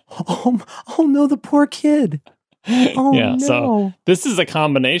 Oh no, the poor kid. Oh Yeah. no. So this is a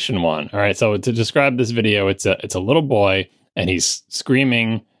combination one. All right. So to describe this video, it's a little boy and he's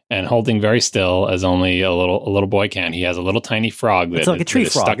screaming and holding very still as only a little boy can. He has a little tiny frog. It's like a tree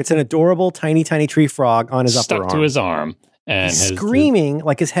frog. It's an adorable tiny tree frog on his upper stuck arm. to his arm. And He's screaming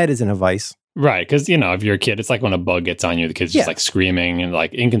like his head is in a vice. Right, because, you know, if you're a kid, it's like when a bug gets on you, the kid's just like screaming and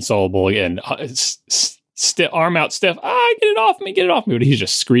like inconsolable and arm out stiff. Get it off me. But he's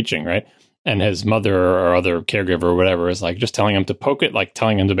just screeching, right? And his mother or other caregiver or whatever is like just telling him to poke it, like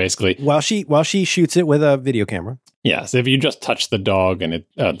telling him to basically... While she shoots it with a video camera. Yeah, so if you just touch the dog and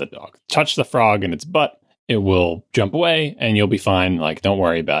touch the frog and its butt, it will jump away and you'll be fine. Like, don't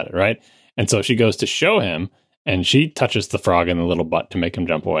worry about it, right? And so she goes to show him, and she touches the frog in the little butt to make him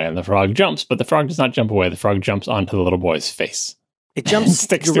jump away. And the frog jumps, but the frog does not jump away. The frog jumps onto the little boy's face. It jumps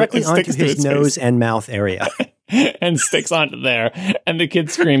directly onto his nose and mouth area. And sticks onto there. And the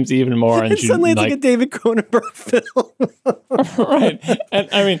kid screams even more. And suddenly it's like a David Cronenberg film. Right. And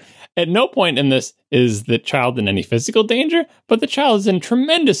I mean, at no point in this is the child in any physical danger, but the child is in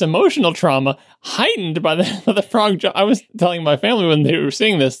tremendous emotional trauma, heightened by the frog. I was telling my family when they were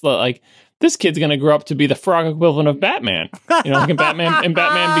seeing this, like, this kid's going to grow up to be the frog equivalent of Batman. You know, like in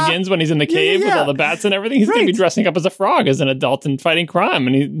Batman Begins when he's in the cave with all the bats and everything. He's going to be dressing up as a frog as an adult and fighting crime.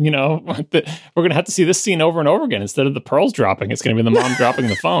 And, we're going to have to see this scene over and over again. Instead of the pearls dropping, it's going to be the mom dropping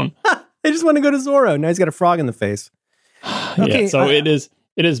the phone. They just want to go to Zorro. Now he's got a frog in the face. Okay, yeah, so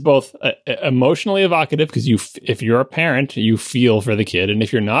it is both emotionally evocative because if you're a parent, you feel for the kid. And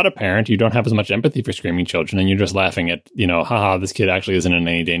if you're not a parent, you don't have as much empathy for screaming children. And you're just laughing at, haha, this kid actually isn't in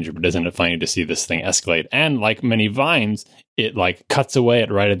any danger, but isn't it funny to see this thing escalate? And like many Vines, it like cuts away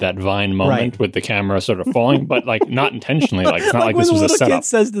right at that Vine moment with the camera sort of falling, but like not intentionally. Like it's not like this was a setup.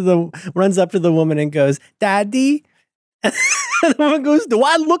 Kid runs up to the woman and goes, "Daddy." And the woman goes, "Do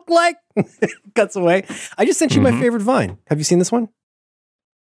I look like?" Cuts away. I just sent you my favorite Vine. Have you seen this one?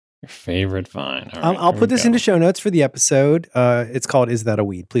 Your favorite Vine. All right, I'll put this into show notes for the episode. It's called "Is That a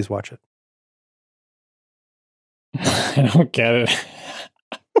Weed?" Please watch it. I don't get it.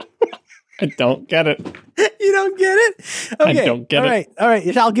 I don't get it. You don't get it? Okay. I don't get it. All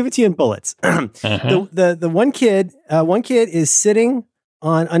right. I'll give it to you in bullets. The one kid is sitting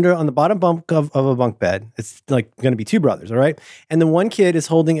on the bottom bunk of a bunk bed. It's like going to be two brothers, all right? And the one kid is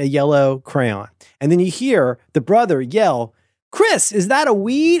holding a yellow crayon. And then you hear the brother yell, "Chris, is that a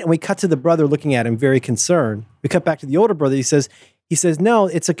weed?" And we cut to the brother looking at him very concerned. We cut back to the older brother. He says, "No,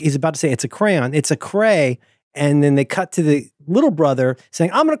 he's about to say it's a crayon. It's a cray." And then they cut to the little brother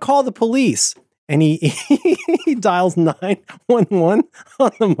saying, "I'm going to call the police." And he dials 911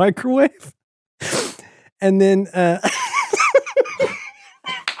 on the microwave. And then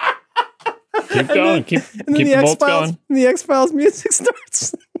keep going. Keep the bolts going. The X-Files music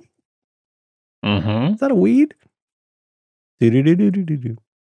starts. Mm-hmm. Is that a weed? Do-do-do-do-do-do.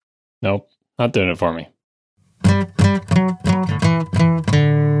 Nope, not doing it for me.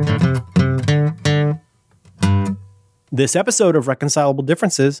 This episode of Reconcilable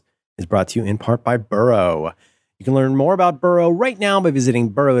Differences is brought to you in part by Burrow. You can learn more about Burrow right now by visiting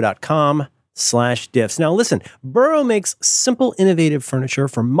burrow.com/diffs. Now listen, Burrow makes simple, innovative furniture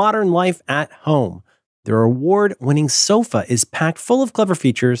for modern life at home. Their award-winning sofa is packed full of clever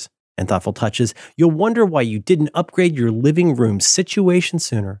features and thoughtful touches. You'll wonder why you didn't upgrade your living room situation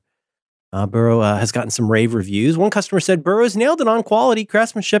sooner. Burrow has gotten some rave reviews. One customer said, "Burrow's nailed it on quality,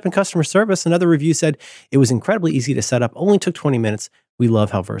 craftsmanship, and customer service." Another review said, "It was incredibly easy to set up. Only took 20 minutes. We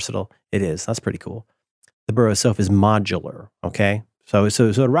love how versatile it is." That's pretty cool. The Burrow sofa is modular, okay? So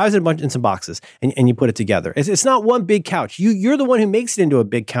it arrives in some boxes, and you put it together. It's not one big couch. You're the one who makes it into a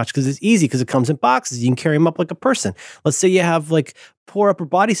big couch because it's easy because it comes in boxes. You can carry them up like a person. Let's say you have like poor upper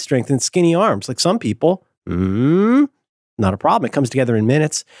body strength and skinny arms, like some people. Not a problem. It comes together in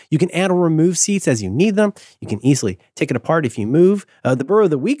minutes. You can add or remove seats as you need them. You can easily take it apart if you move. The Burrow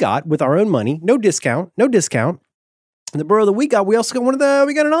that we got with our own money, no discount, the Burrow that we got, we also got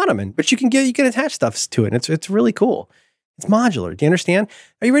we got an ottoman, but you can attach stuff to it. It's really cool. It's modular. Do you understand?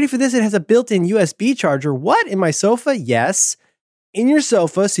 Are you ready for this? It has a built-in USB charger. What? In my sofa? Yes. In your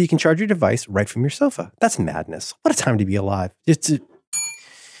sofa, so you can charge your device right from your sofa. That's madness. What a time to be alive. It's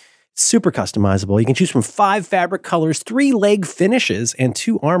super customizable. You can choose from 5 fabric colors, 3 leg finishes, and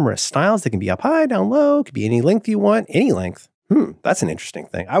 2 armrest styles. They can be up high, down low. Could be any length you want. Any length. That's an interesting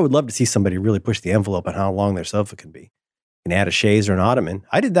thing. I would love to see somebody really push the envelope on how long their sofa can be. You can add a chaise or an ottoman.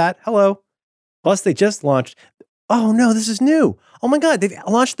 I did that. Hello. Plus, they just launched. Oh no, this is new. Oh my God, they've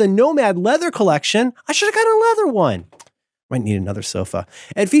launched the Nomad leather collection. I should have got a leather one. Might need another sofa.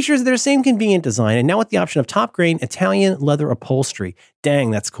 It features their same convenient design and now with the option of top grain Italian leather upholstery.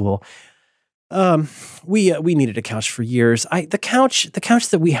 Dang, that's cool. We needed a couch for years. The couch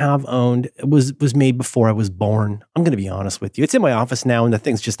that we have owned was made before I was born. I'm going to be honest with you. It's in my office now, and the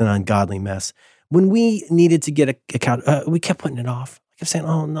thing's just an ungodly mess. When we needed to get a couch, we kept putting it off. I kept saying,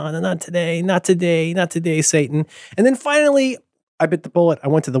 "Oh no, not today, not today, not today, Satan." And then finally, I bit the bullet. I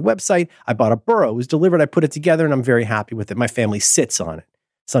went to the website. I bought a Burrow. It was delivered. I put it together, and I'm very happy with it. My family sits on it.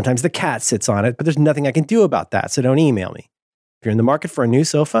 Sometimes the cat sits on it, but there's nothing I can do about that. So don't email me. If you're in the market for a new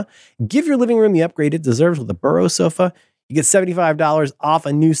sofa, give your living room the upgrade it deserves with a Burrow sofa. You get $75 off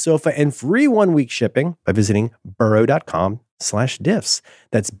a new sofa and free 1-week shipping by visiting burrow.com/diffs.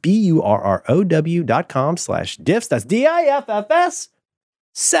 That's BURROW.com/diffs. That's DIFFS.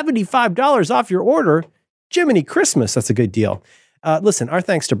 $75 off your order. Jiminy Christmas. That's a good deal. Listen, our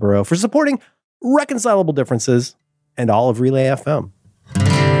thanks to Burrow for supporting Reconcilable Differences and all of Relay FM.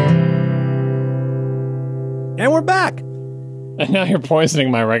 And we're back. And now you're poisoning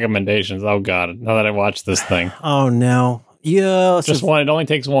my recommendations. Oh, God. Now that I watched this thing. Oh, no. Yeah. Just one. It only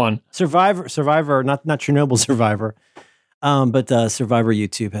takes one. Survivor, not Chernobyl Survivor. But Survivor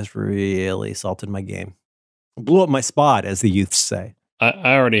YouTube has really salted my game. Blew up my spot, as the youths say.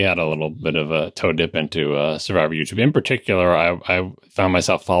 I already had a little bit of a toe dip into Survivor YouTube. In particular, I found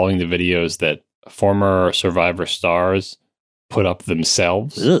myself following the videos that former Survivor stars put up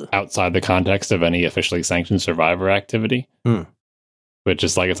themselves outside the context of any officially sanctioned Survivor activity. Which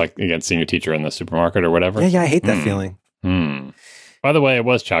is it's like again seeing your teacher in the supermarket or whatever. Yeah, I hate that feeling. By the way, it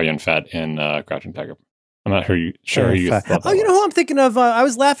was Chow Yun-Fat in Crouching Tiger. I'm not sure you thought you know who I'm thinking of? I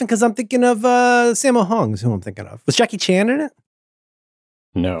was laughing because I'm thinking of Sammo Hung is who I'm thinking of. Was Jackie Chan in it?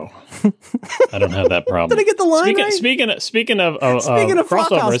 No, I don't have that problem. Did I get the line right? Speaking of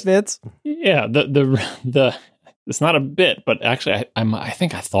Flockhouse bits, yeah, the it's not a bit, but actually, I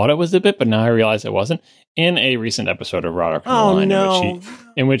think I thought it was a bit, but now I realize it wasn't. In a recent episode of Roderick on the Line,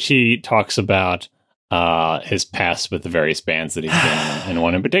 in which he talks about his past with the various bands that he's been in, and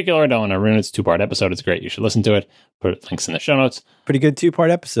one in particular, I don't want to ruin it. It's a 2-part episode. It's great. You should listen to it. Put links in the show notes. Pretty good 2-part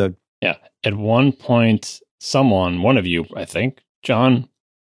episode. Yeah. At one point, one of you, I think, John,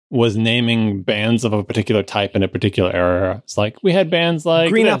 was naming bands of a particular type in a particular era. It's like, we had bands like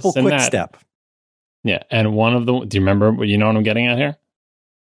Green Apple Quickstep. Yeah. And one of do you remember what I'm getting at here?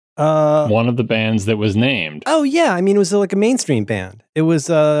 One of the bands that was named. Oh, yeah. I mean, it was like a mainstream band. It was,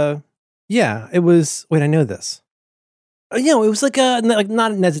 it was, wait, I know this. It was like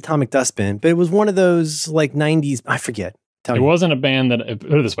not Ned's Atomic Dustbin, but it was one of those like 90s, I forget. Wasn't a band that,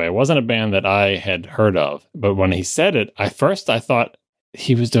 put it this way, it wasn't a band that I had heard of. But when he said it, I thought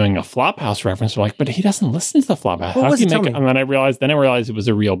he was doing a Flophouse reference. But he doesn't listen to the Flophouse. How can he make it? And then I realized it was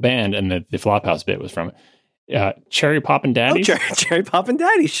a real band and that the Flophouse bit was from it. Cherry Poppin' Daddies? Oh, Cherry Poppin'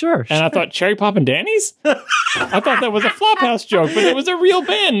 Daddies, sure. And I thought, Cherry Poppin' Dannies? I thought that was a Flophouse joke, but it was a real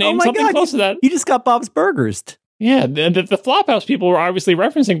band named something close to that. You just got Bob's Burgers. Yeah, the Flophouse people were obviously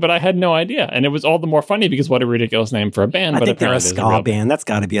referencing, but I had no idea. And it was all the more funny because what a ridiculous name for a band. I think they're a ska band. That's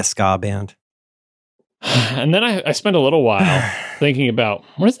got to be a ska band. And then I spent a little while thinking about,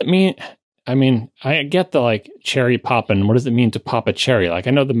 what does it mean? I mean, I get the cherry poppin'. What does it mean to pop a cherry? I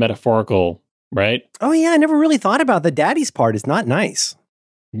know the metaphorical, right? Oh, yeah. I never really thought about the daddy's part. Is not nice.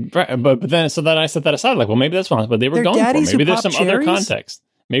 Right. But then I set that aside. Maybe that's one. But they were going for. Maybe there's some other context.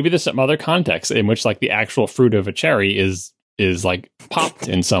 Maybe there's some other context in which the actual fruit of a cherry is popped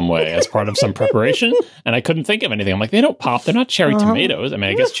in some way as part of some preparation. And I couldn't think of anything. I'm like, they don't pop. They're not cherry tomatoes. I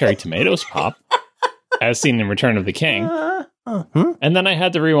mean, I guess cherry tomatoes pop, as seen in Return of the King. And then I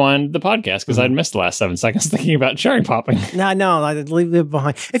had to rewind the podcast because I'd missed the last 7 seconds thinking about cherry popping. No, I leave it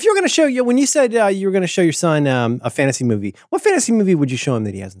behind. If you're going to show when you said you were going to show your son a fantasy movie, what fantasy movie would you show him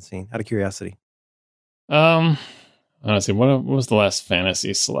that he hasn't seen? Out of curiosity. Honestly, what was the last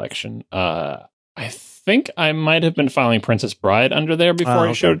fantasy selection? I think I might have been filing Princess Bride under there before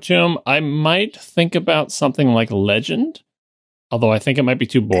I showed it to him. I might think about something like Legend, although I think it might be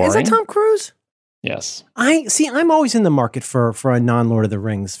too boring. Is that Tom Cruise? Yes. I'm always in the market for a non-Lord of the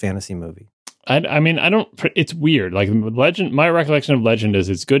Rings fantasy movie. I mean, I don't. It's weird. Like Legend, my recollection of Legend is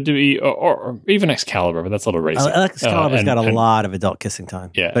it's good to be, or even Excalibur, but that's a little racy. Excalibur's got a lot of adult kissing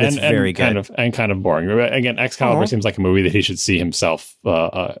time. Yeah, but it's very good kind of boring. Again, Excalibur seems like a movie that he should see himself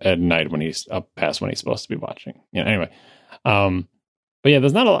at night when he's up past when he's supposed to be watching. Anyway, but yeah,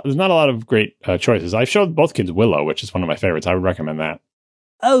 there's not a lot of great choices. I showed both kids Willow, which is one of my favorites. I would recommend that.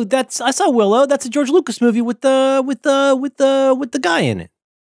 Oh, I saw Willow. That's a George Lucas movie with the guy in it.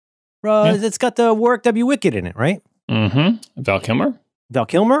 It's got the Warwick W. Wickett in it, right? Mm-hmm. Val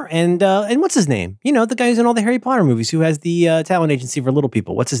Kilmer, and what's his name? You know, the guy who's in all the Harry Potter movies, who has the talent agency for little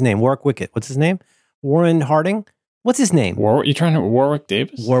people. What's his name? Warwick Wickett. What's his name? Warren Harding. What's his name? You trying to Warwick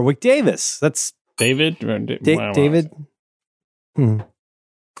Davis? Warwick Davis. That's David. David.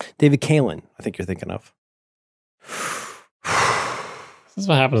 David Kalin. I think you're thinking of. This is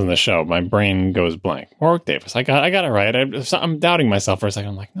what happens in the show. My brain goes blank. Warwick Davis. I got it right. I'm doubting myself for a second.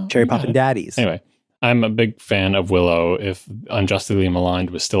 I'm like, no. Cherry Poppin' Daddies. Anyway, I'm a big fan of Willow. If Unjustly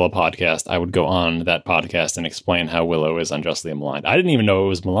Maligned was still a podcast, I would go on that podcast and explain how Willow is unjustly maligned. I didn't even know it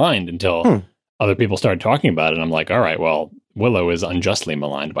was maligned until other people started talking about it. And I'm like, all right, well, Willow is unjustly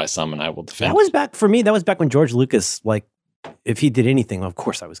maligned by some, and I will defend. That was back for me. That was back when George Lucas, like, if he did anything, of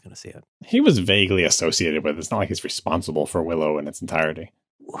course I was going to see it. He was vaguely associated with it. It's not like he's responsible for Willow in its entirety.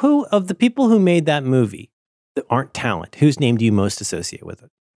 Who of the people who made that movie that aren't talent, whose name do you most associate with it?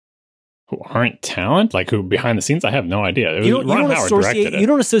 Who aren't talent? Like who behind the scenes? I have no idea. Ron Howard directed it. You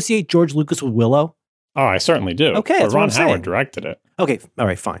don't associate George Lucas with Willow? Oh, I certainly do. Okay, but Ron Howard directed it. Okay, all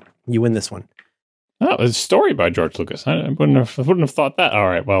right, fine. You win this one. Oh, it's a story by George Lucas. I wouldn't have thought that. All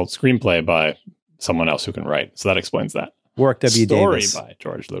right, well, screenplay by someone else who can write. So that explains that. Warwick W. Davis. Story by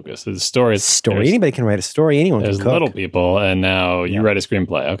George Lucas. The story. Anybody can write a story. Anyone can cook. There's little people, and now you write a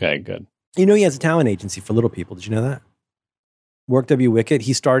screenplay. Okay, good. You know he has a talent agency for little people. Did you know that? Warwick W. Wickett.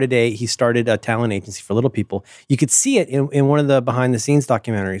 He started a talent agency for little people. You could see it in one of the behind the scenes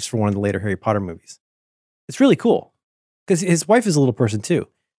documentaries for one of the later Harry Potter movies. It's really cool because his wife is a little person too.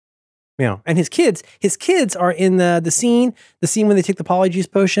 You know, and his kids are in the scene when they take the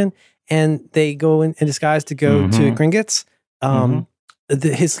polyjuice potion and they go in disguise to go to Gringotts.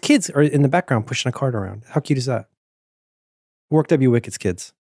 His kids are in the background pushing a cart around. How cute is that? Warwick W. Wickett's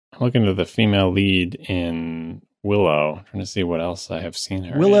kids. I'm looking at the female lead in Willow, trying to see what else I have seen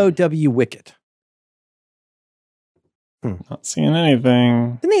her Willow in. W. Wickett. Not seeing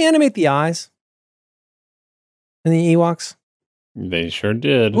anything. Didn't they animate the eyes? And the Ewoks? They sure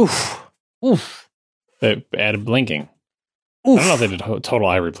did. Oof. They added blinking. Oof. I don't know if they did total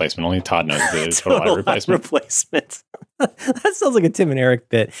eye replacement. Only Todd knows if they did total eye replacement. That sounds like a Tim and Eric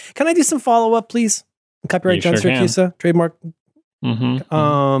bit. Can I do some follow-up, please? Copyright John Siracusa, trademark.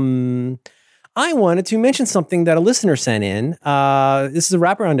 I wanted to mention something that a listener sent in. This is a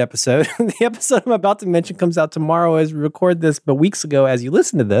wraparound episode. The episode I'm about to mention comes out tomorrow as we record this, but weeks ago as you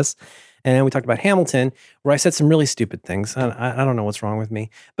listen to this. And we talked about Hamilton, where I said some really stupid things. I don't know what's wrong with me.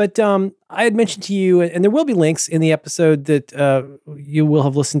 But I had mentioned to you, and there will be links in the episode that you will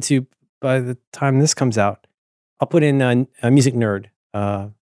have listened to by the time this comes out. I'll put in a Music Nerd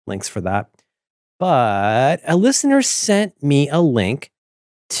links for that. But a listener sent me a link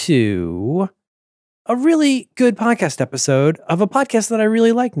to a really good podcast episode of a podcast that I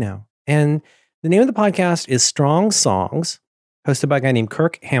really like now. And the name of the podcast is Strong Songs, hosted by a guy named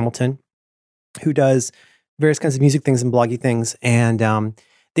Kirk Hamilton, who does various kinds of music things and bloggy things. And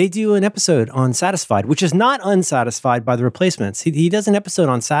they do an episode on Satisfied, which is not Unsatisfied by the Replacements. He does an episode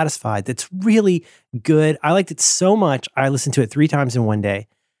on Satisfied that's really good. I liked it so much. I listened to it 3 times in one day.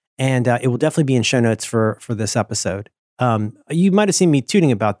 And it will definitely be in show notes for this episode. You might have seen me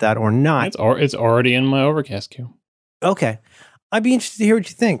tooting about that or not. It's already in my Overcast queue. Okay. I'd be interested to hear what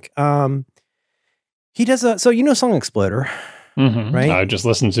you think. He does so you know Song Exploder, right? I just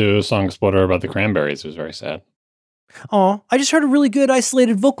listened to a Song Exploder about the Cranberries. It was very sad. Oh, I just heard a really good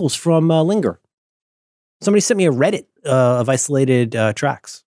isolated vocals from Linger. Somebody sent me a Reddit of isolated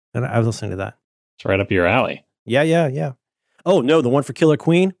tracks, and I was listening to that. It's right up your alley. Yeah. Oh, no, the one for Killer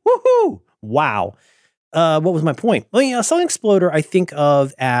Queen? Woohoo! Wow. What was my point? Well, yeah, Song Exploder I think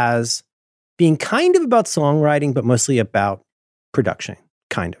of as being kind of about songwriting, but mostly about production,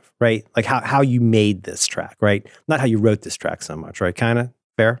 kind of, right? Like how you made this track, right? Not how you wrote this track so much, right? Kind of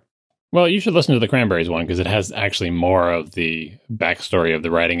fair? Well, you should listen to the Cranberries one because it has actually more of the backstory of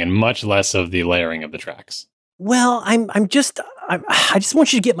the writing and much less of the layering of the tracks. Well, I just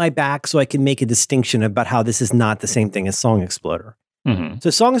want you to get my back so I can make a distinction about how this is not the same thing as Song Exploder. Mm-hmm. So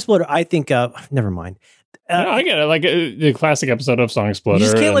Song Exploder, I think of, never mind. I get it. Like the classic episode of Song Exploder. You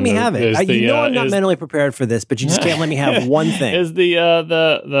just can't let me have it. I'm not mentally prepared for this, but you just can't let me have one thing. Is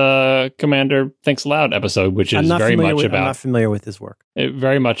the Commander Thinks Loud episode, which is very much about. I'm not familiar with his work.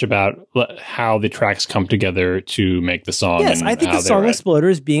 Very much about how the tracks come together to make the song. Yes, I think the Song Exploder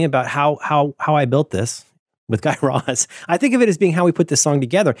is being about how I built this with Guy Raz. I think of it as being how we put this song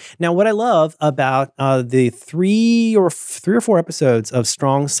together. Now, what I love about the three or four episodes of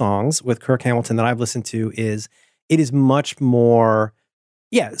Strong Songs with Kirk Hamilton that I've listened to is it is much more.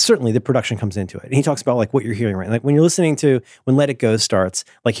 Yeah, certainly the production comes into it. And he talks about like what you're hearing, right? Like when you're listening to when Let It Go starts,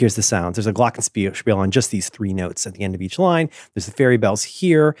 like here's the sounds. There's a glockenspiel on just these 3 notes at the end of each line. There's the fairy bells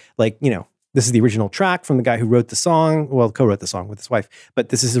here. Like, this is the original track from the guy who wrote the song. Well, co-wrote the song with his wife. But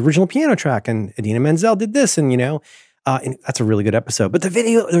this is the original piano track. And Idina Menzel did this. And, and that's a really good episode. But the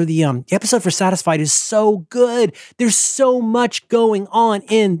video or the episode for Satisfied is so good. There's so much going on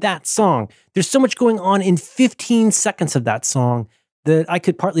in that song. There's so much going on in 15 seconds of that song that I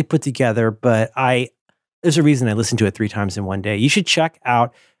could partly put together, but there's a reason I listened to it 3 times in one day. You should check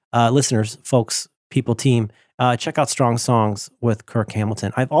out, listeners, folks, people, team, check out Strong Songs with Kirk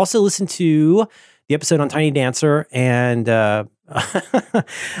Hamilton. I've also listened to the episode on Tiny Dancer and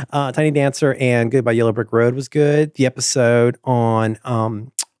Tiny Dancer and Goodbye Yellow Brick Road was good. The episode on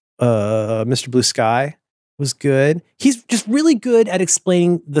Mr. Blue Sky was good. He's just really good at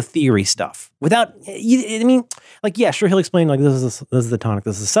explaining the theory stuff without, sure, he'll explain like this is the tonic,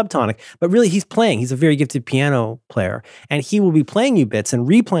 this is the subtonic, but really he's playing. He's a very gifted piano player and he will be playing you bits and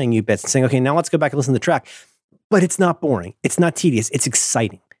replaying you bits and saying, okay, now let's go back and listen to the track. But it's not boring. It's not tedious. It's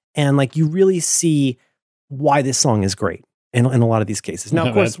exciting. And like you really see why this song is great in a lot of these cases. Now,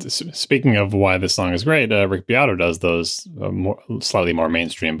 of course, speaking of why this song is great, Rick Beato does those slightly more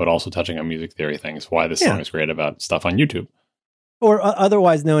mainstream, but also touching on music theory things. Why this song is great about stuff on YouTube, or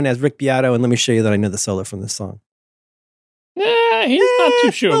otherwise known as Rick Beato. And let me show you that I know the solo from this song. He's not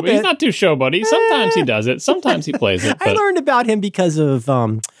too show. He's not too showbuddy. Sometimes he does it. Sometimes he plays it. I learned about him because of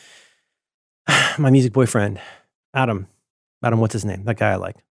my music boyfriend, Adam. What's his name? That guy I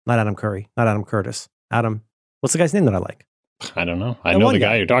like. Not Adam Curry. Not Adam Curtis. Adam. What's the guy's name that I like? I don't know. I know the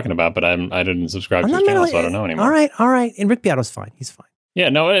guy you're talking about, but I didn't subscribe to his channel, so I don't know anymore. All right. And Rick Beato's fine. He's fine. Yeah,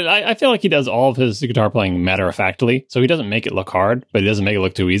 no, I feel like he does all of his guitar playing matter-of-factly, so he doesn't make it look hard, but he doesn't make it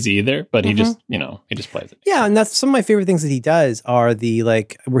look too easy either, but he just plays it. Yeah, and that's some of my favorite things that he does are the,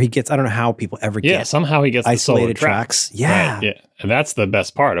 like, where he gets, I don't know how people ever get. Yeah, somehow he gets isolated the solo tracks. Yeah. Right, yeah. And that's the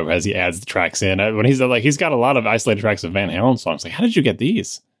best part of as he adds the tracks in. When he's got a lot of isolated tracks of Van Halen songs. Like, how did you get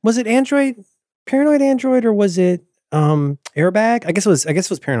these? Was it Paranoid Android, or was it Airbag? I guess it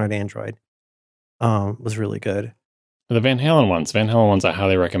was Paranoid Android. Was really good. The Van Halen ones I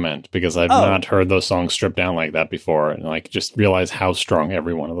highly recommend because I've not heard those songs stripped down like that before, and like just realize how strong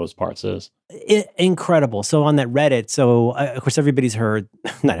every one of those parts is. Incredible. So on that Reddit, of course everybody's heard,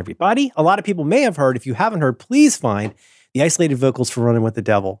 not everybody, a lot of people may have heard. If you haven't heard, please find the isolated vocals for Running with the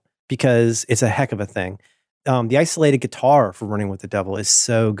Devil because it's a heck of a thing. The isolated guitar for Running with the Devil is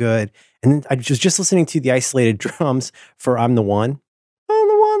so good. And then I was just listening to the isolated drums for I'm the One. I'm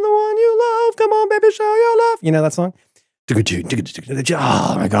the one you love. Come on, baby, show your love. You know that song?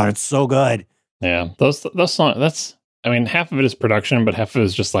 Oh my God, it's so good. Yeah, those songs, half of it is production, but half of it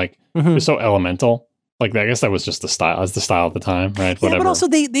is just like, it's so elemental. Like, I guess that was just the style at the time, right? Yeah, but also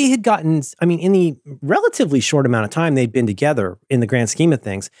they had gotten, in the relatively short amount of time they'd been together in the grand scheme of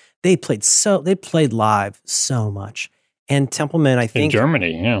things, they played live so much. And Templeman, I think. In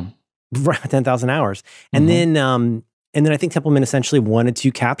Germany, yeah. 10,000 hours. And then I think Templeman essentially wanted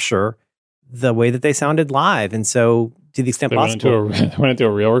to capture the way that they sounded live. And so, to the extent possible. Went into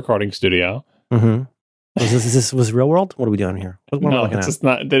a real recording studio. Mm-hmm. Was Real World? What are we doing here? What am I looking at? It's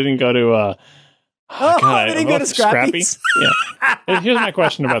not. They didn't go to. They didn't go to Scrappy. Yeah. Here's my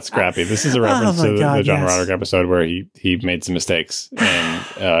question about Scrappy. This is a reference to the John Roderick episode where he made some mistakes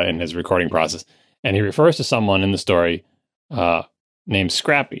in his recording process, and he refers to someone in the story named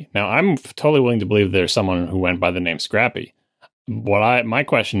Scrappy. Now, I'm totally willing to believe there's someone who went by the name Scrappy. My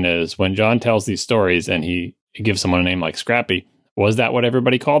question is, when John tells these stories and he gives someone a name like Scrappy, was that what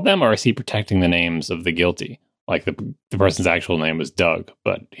everybody called them, or is he protecting the names of the guilty? Like the person's actual name was Doug,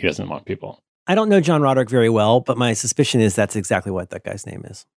 but he doesn't want people. I don't know John Roderick very well, but my suspicion is that's exactly what that guy's name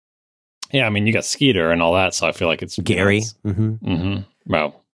is. Yeah, you got Skeeter and all that, so I feel like it's Gary.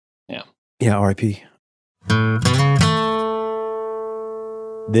 Well, yeah. Yeah, R.I.P.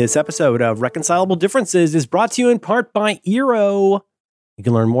 This episode of Reconcilable Differences is brought to you in part by Eero. You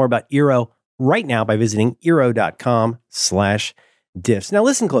can learn more about Eero right now by visiting Eero.com/diffs. Now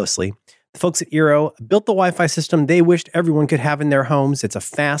listen closely. The folks at Eero built the Wi-Fi system they wished everyone could have in their homes. It's a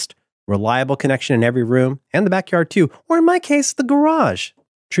fast, reliable connection in every room and the backyard too, or in my case, the garage.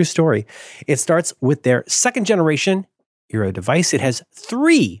 True story. It starts with their second generation Eero device. It has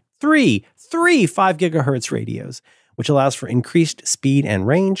three 5 gigahertz radios, which allows for increased speed and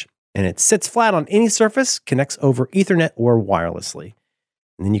range, and it sits flat on any surface, connects over Ethernet or wirelessly.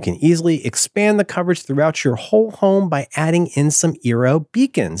 And then you can easily expand the coverage throughout your whole home by adding in some Eero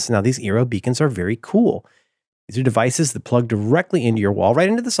beacons. Now, these Eero beacons are very cool. These are devices that plug directly into your wall, right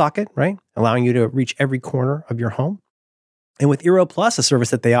into the socket, right? Allowing you to reach every corner of your home. And with Eero Plus, a service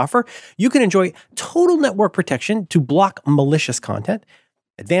that they offer, you can enjoy total network protection to block malicious content,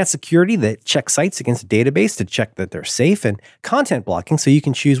 advanced security that checks sites against a database to check that they're safe, and content blocking so you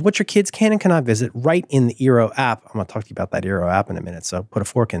can choose what your kids can and cannot visit right in the Eero app. I'm going to talk to you about that Eero app in a minute, so put a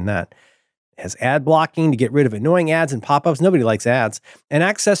fork in that. It has ad blocking to get rid of annoying ads and pop-ups. Nobody likes ads. And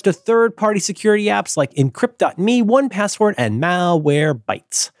access to third-party security apps like Encrypt.me, 1Password, and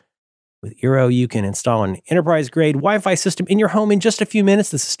Malwarebytes. With Eero, you can install an enterprise-grade Wi-Fi system in your home in just a few minutes.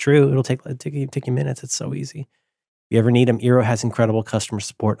 This is true. It'll take you minutes. It's so easy. If you ever need them, Eero has incredible customer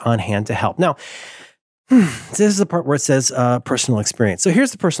support on hand to help. Now, this is the part where it says personal experience. So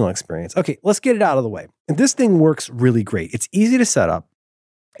here's the personal experience. Okay, let's get it out of the way. And this thing works really great. It's easy to set up.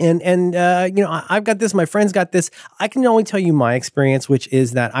 And I've got this. My friends got this. I can only tell you my experience, which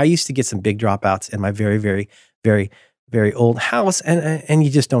is that I used to get some big dropouts in my very, very, very, very old house, and you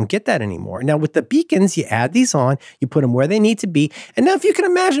just don't get that anymore. Now, with the beacons, you add these on, you put them where they need to be. And now if you can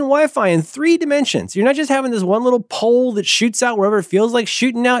imagine Wi-Fi in 3 dimensions, you're not just having this one little pole that shoots out wherever it feels like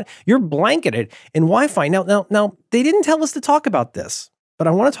shooting out. You're blanketed in Wi-Fi. Now, they didn't tell us to talk about this, but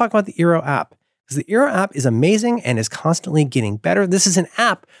I want to talk about the Eero app, because the Eero app is amazing and is constantly getting better. This is an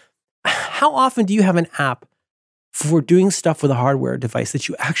app. How often do you have an app for doing stuff with a hardware device that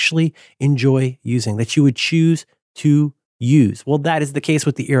you actually enjoy using, that you would choose to use? Well, that is the case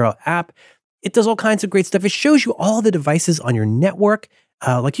with the Eero app. It does all kinds of great stuff. It shows you all the devices on your network.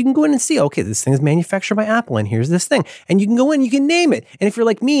 Like you can go in and see, okay, this thing is manufactured by Apple, and here's this thing. And you can go in, you can name it. And if you're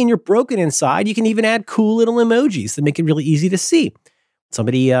like me and you're broken inside, you can even add cool little emojis that make it really easy to see.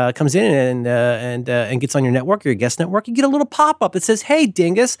 Somebody comes in and gets on your network, your guest network, you get a little pop-up that says, hey,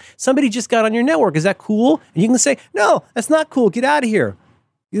 dingus, somebody just got on your network. Is that cool? And you can say, no, that's not cool. Get out of here.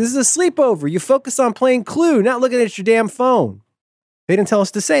 This is a sleepover. You focus on playing Clue, not looking at your damn phone. They didn't tell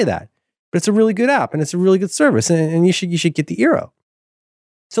us to say that, but it's a really good app and it's a really good service, and you should get the Eero.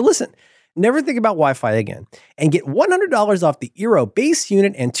 So listen, never think about Wi-Fi again, and get $100 off the Eero base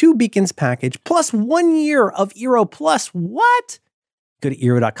unit and 2 beacons package plus 1 year of Eero Plus. What? Go to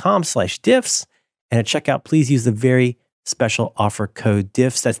Eero.com/diffs, and at checkout, please use the very special offer code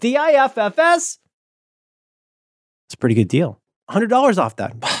diffs. That's DIFFS. It's a pretty good deal. $100 off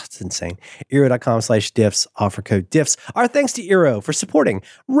that. It's insane. Eero.com/diffs, offer code diffs. Our thanks to Eero for supporting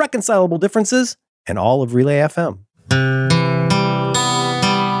Reconcilable Differences and all of Relay FM.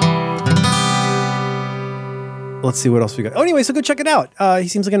 Let's see what else we got. Oh, anyway, so go check it out. He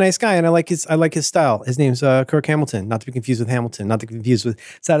seems like a nice guy, and I like his style. His name's Kirk Hamilton, not to be confused with Hamilton, not to be confused with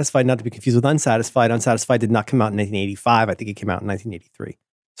Satisfied, not to be confused with Unsatisfied. Unsatisfied did not come out in 1985. I think it came out in 1983.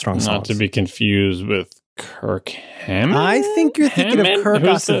 Strong songs. Not to be confused with Kirk Hammett? I think you're thinking of Kirk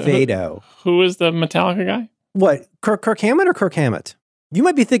Acevedo. Who is the Metallica guy? What? Kirk Hammett or Kirk Hammett? You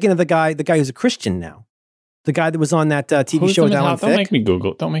might be thinking of the guy who's a Christian now. The guy that was on that TV show with Alan Thicke. Don't make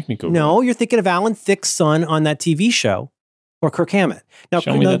me Google. No, you're thinking of Alan Thicke's son on that TV show, or Kirk Hammett. Now,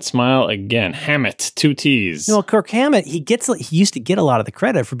 show me that smile again. Hammett, 2 T's. No, Kirk Hammett. He used to get a lot of the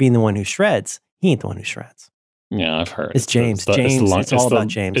credit for being the one who shreds. He ain't the one who shreds. Yeah, I've heard. It's James. It's all about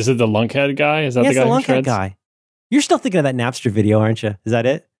James. Is it the lunkhead guy? Is that the guy who shreds? The lunkhead guy. You're still thinking of that Napster video, aren't you? Is that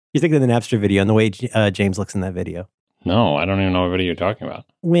it? You're thinking of the Napster video and the way James looks in that video. No, I don't even know what video you're talking about.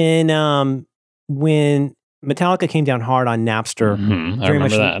 When Metallica came down hard on Napster, very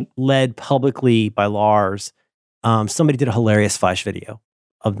much led publicly by Lars, somebody did a hilarious Flash video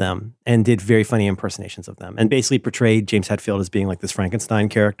of them and did very funny impersonations of them and basically portrayed James Hetfield as being like this Frankenstein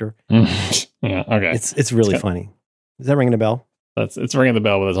character. Yeah, okay. It's really funny. Is that ringing a bell? It's ringing the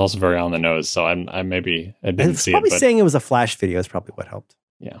bell, but it's also very on the nose. So I didn't see it. Probably saying it was a Flash video is probably what helped.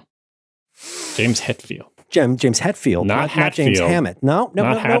 Yeah. James Hetfield. James Hetfield, not James Hammett. No,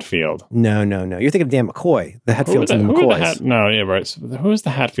 Hatfield. No. You're thinking of Dan McCoy. The Hetfields and the McCoys. Yeah, right. So who is the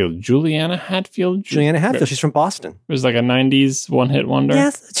Hatfield? Juliana Hatfield? Juliana Hatfield. She's from Boston. It was like a 90s one-hit wonder.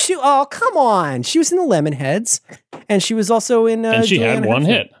 Yes. Oh, come on. She was in the Lemonheads, and she was also in and she Juliana had one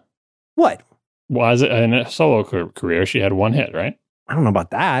Hatfield. hit. What? Was it in a solo career? She had one hit, right? I don't know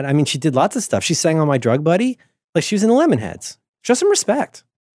about that. I mean, she did lots of stuff. She sang on My Drug Buddy. Like, she was in the Lemonheads. Show some respect.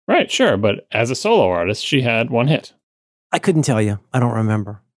 Right, sure. But as a solo artist, she had one hit. I couldn't tell you. I don't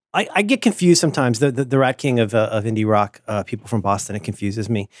remember. I get confused sometimes. The Rat King of indie rock people from Boston, it confuses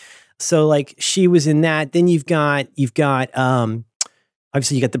me. So like she was in that. Then you've got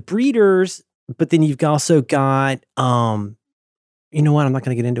obviously you got the Breeders, but then you've also got you know what? I'm not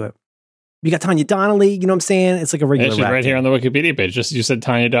going to get into it. You got Tanya Donnelly. You know what I'm saying? It's like a regular. She's right here on the Wikipedia page. Just you said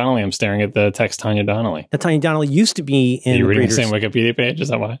Tanya Donnelly. I'm staring at the text Tanya Donnelly. Now, Tanya Donnelly used to be in. Are you reading Breeders. the same Wikipedia page? Is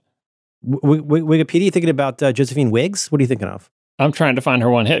that why? Wikipedia. Thinking about Josephine Wiggs? What are you thinking of? I'm trying to find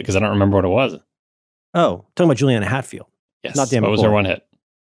her one hit because I don't remember what it was. Oh, talking about Juliana Hatfield. Yes. Not Dan What was her one hit?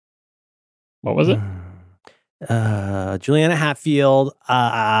 What was it? Juliana Hatfield.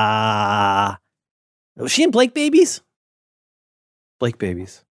 Was she in Blake Babies? Blake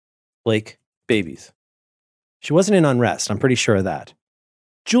Babies. She wasn't in Unrest. I'm pretty sure of that.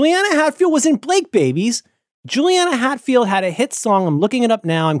 Juliana Hatfield was in Blake Babies. Juliana Hatfield had a hit song. I'm looking it up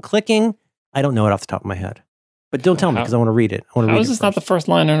now. I'm clicking. I don't know it off the top of my head. But don't tell me because I want to read it. How is this not the first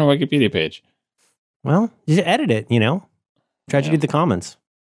line on our Wikipedia page? Well, you just edit it, you know? Tragedy of the Commons.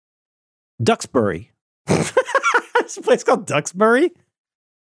 Duxbury. This place called Duxbury?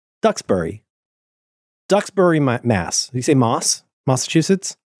 Duxbury, Mass. Did you say Moss?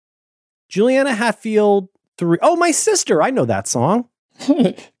 Massachusetts? Juliana Hatfield 3. Oh, My Sister. I know that song.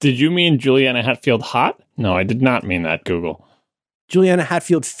 Did you mean Juliana Hatfield hot? No, I did not mean that, Google. Juliana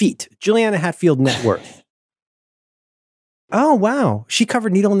Hatfield feet. Juliana Hatfield net worth. Oh, wow. She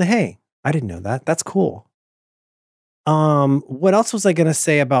covered Needle in the Hay. I didn't know that. That's cool. What else was I going to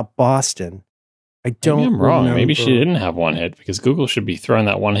say about Boston? I don't Maybe I'm wrong. remember. Maybe she didn't have one hit because Google should be throwing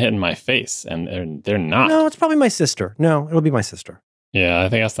that one hit in my face, and they're not. No, it's probably My Sister. No, it'll be My Sister. Yeah,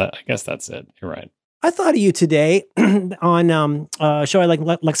 I guess that's it. You're right. I thought of you today on a show I like,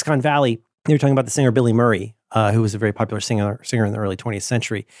 Lexicon Valley. They were talking about the singer Billy Murray, who was a very popular singer in the early 20th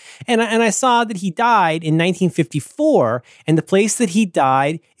century. And I saw that he died in 1954, and the place that he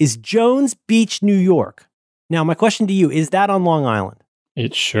died is Jones Beach, New York. Now, my question to you, is that on Long Island?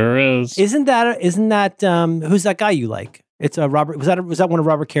 It sure is. Isn't that who's that guy you like? It's Robert. Was that one of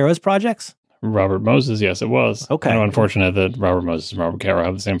Robert Caro's projects? Robert Moses, yes, it was. Okay. Kind of unfortunate that Robert Moses and Robert Caro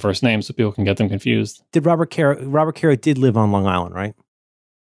have the same first name, so people can get them confused. Did Robert Caro did live on Long Island, right?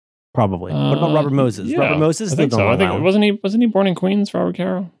 Probably. What about Robert Moses? Yeah, Robert Moses lived on Long Island. Wasn't he born in Queens, Robert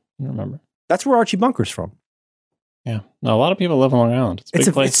Caro? I don't remember. That's where Archie Bunker's from. Yeah. No, a lot of people live on Long Island. It's a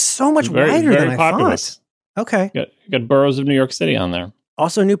big place. It's so much very, wider very than populous. I thought. Okay. You got boroughs of New York City on there.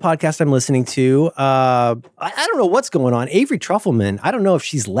 Also, a new podcast I'm listening to. I don't know what's going on. Avery Trufelman. I don't know if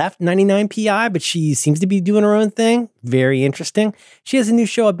she's left 99.pi, but she seems to be doing her own thing. Very interesting. She has a new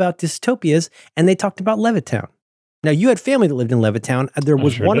show about dystopias, and they talked about Levittown. Now, you had family that lived in Levittown. There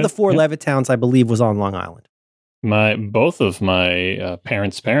was one of the four Levittowns, I believe, was on Long Island. Both of my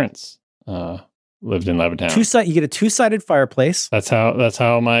parents' lived in Levittown. You get a two-sided fireplace. That's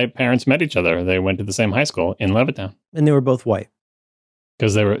how my parents met each other. They went to the same high school in Levittown, and they were both white.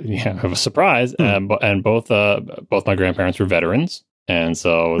 Because they were, it was a surprise, and both my grandparents were veterans, and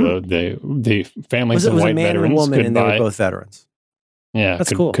so the families of white veterans and a woman, could and buy, they were both veterans. Yeah,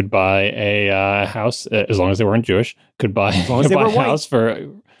 that's cool. Could buy a house as long as they weren't Jewish. Could buy a house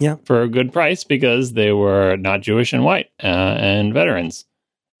for a good price because they were not Jewish and white and veterans,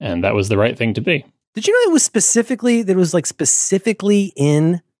 and that was the right thing to be. Did you know it was specifically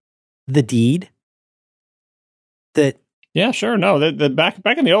in the deed that? Yeah, sure. No, the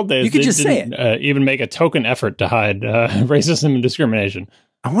back in the old days, you could just say it. Even make a token effort to hide racism and discrimination.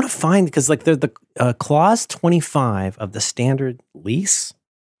 I want to find because like the clause 25 of the standard lease,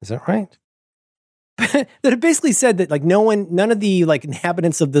 is that right? That it basically said that like none of the like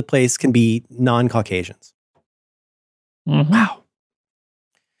inhabitants of the place can be non-Caucasians. Mm-hmm. Wow.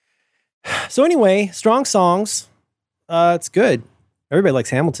 So anyway, strong songs. It's good. Everybody likes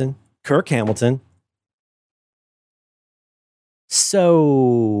Hamilton. Kirk Hamilton.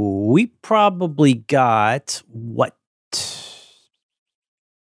 So we probably got what?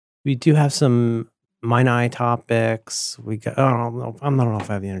 We do have some Minai topics. We got. I don't know. I don't know if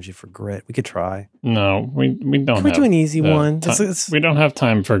I have the energy for grit. We could try. No, we don't. Can we do an easy one? We don't have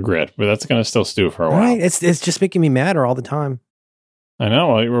time for grit, but that's going to still stew for a while. Right. It's just making me madder all the time. I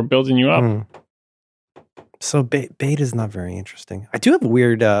know. We're building you up. So beta is not very interesting. I do have a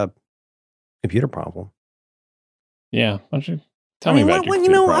weird computer problem. Yeah. Why don't you tell me about your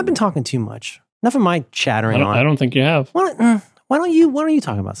computer problem? I've been talking too much. Enough of my chattering on. I don't think you have. Why don't you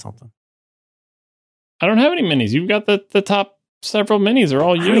talk about something? I don't have any minis. You've got the top several minis are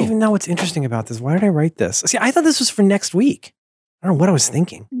all you. I don't even know what's interesting about this. Why did I write this? See, I thought this was for next week. I don't know what I was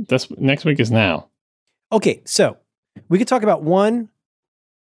thinking. Next week is now. Okay, so we could talk about one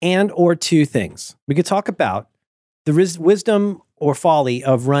and or two things. We could talk about the wisdom or folly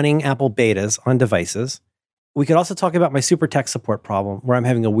of running Apple betas on devices. We could also talk about my super tech support problem where I'm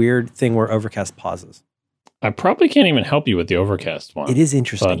having a weird thing where Overcast pauses. I probably can't even help you with the Overcast one. It is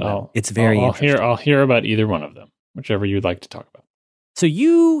interesting, though. It's very interesting. I'll hear about either one of them, whichever you'd like to talk about. So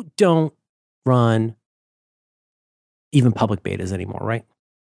you don't run even public betas anymore, right?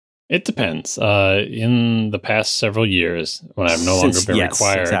 It depends. In the past several years, when I've no longer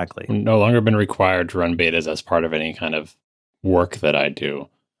been required to run betas as part of any kind of work that I do,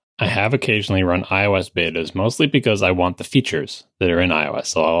 I have occasionally run iOS betas, mostly because I want the features that are in iOS.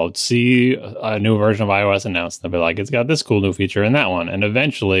 So I'll see a new version of iOS announced, and I'll be like, it's got this cool new feature in that one. And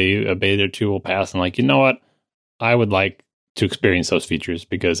eventually a beta or two will pass, and like, you know what? I would like to experience those features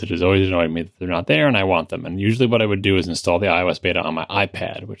because it has always annoyed me that they're not there and I want them. And usually what I would do is install the iOS beta on my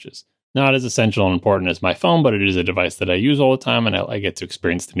iPad, which is not as essential and important as my phone, but it is a device that I use all the time and I get to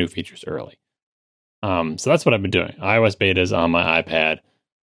experience the new features early. So that's what I've been doing. iOS betas on my iPad.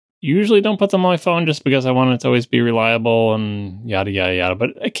 Usually don't put them on my phone just because I want it to always be reliable and yada, yada, yada. But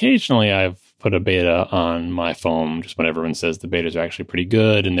occasionally I've put a beta on my phone just when everyone says the betas are actually pretty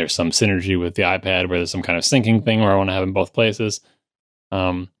good and there's some synergy with the iPad where there's some kind of syncing thing where I want to have in both places.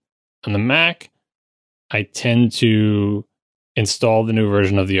 On the Mac, I tend to install the new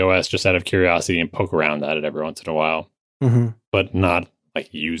version of the OS just out of curiosity and poke around at it every once in a while, but not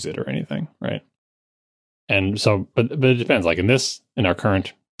like use it or anything, right? And so, but it depends. Like in our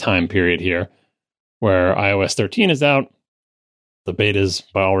current time period here, where iOS 13 is out, the betas,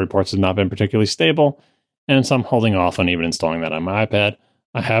 by all reports, have not been particularly stable, and so I'm holding off on even installing that on my iPad.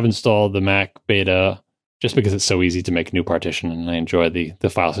 I have installed the Mac beta just because it's so easy to make a new partition, and I enjoy the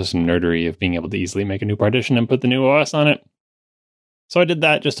file system nerdery of being able to easily make a new partition and put the new OS on it. So I did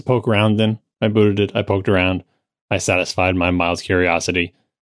that just to poke around then. I booted it, I poked around, I satisfied my mild curiosity,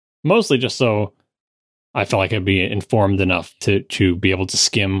 mostly just so I felt like I'd be informed enough to be able to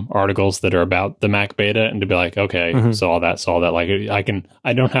skim articles that are about the Mac beta and to be like, okay, saw that. Like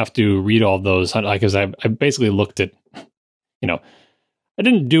I don't have to read all those, like, because I basically looked at, I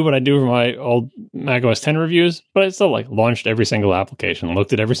didn't do what I do for my old Mac OS 10 reviews, but I still like launched every single application,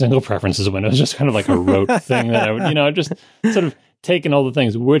 looked at every single preferences window. It was just kind of like a rote thing that I would, just sort of taking all the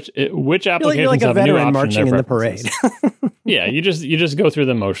things, which applications you're like a have veteran new option marching in the parade. Yeah, you just go through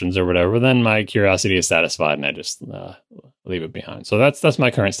the motions or whatever. Then my curiosity is satisfied, and I just leave it behind. So that's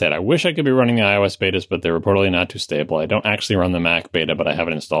my current state. I wish I could be running the iOS betas, but they're reportedly not too stable. I don't actually run the Mac beta, but I have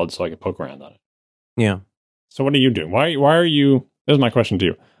it installed so I can poke around on it. Yeah. So what are you doing? Why are you? This is my question to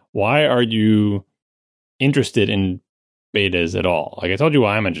you. Why are you interested in betas at all? Like I told you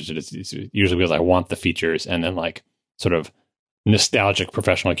why I'm interested. It's usually because I want the features, and then like sort of nostalgic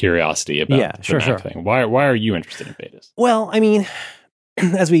professional curiosity about the Mac thing. Why are you interested in betas? Well, I mean,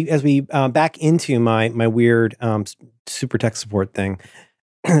 as we back into my weird super tech support thing,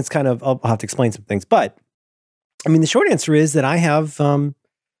 it's kind of I'll have to explain some things, but I mean the short answer is that I have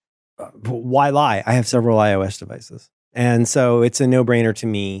why lie? I have several iOS devices, and so it's a no-brainer to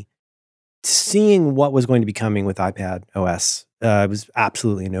me. Seeing what was going to be coming with iPad OS, it was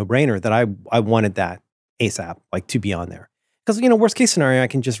absolutely a no-brainer that I wanted that ASAP, like to be on there. Because, worst case scenario, I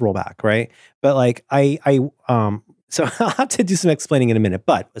can just roll back, right? But like so I'll have to do some explaining in a minute.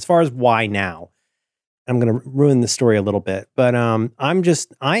 But as far as why now, I'm going to ruin the story a little bit. But I'm not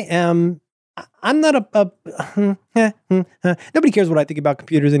nobody cares what I think about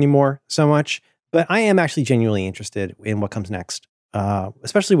computers anymore so much. But I am actually genuinely interested in what comes next,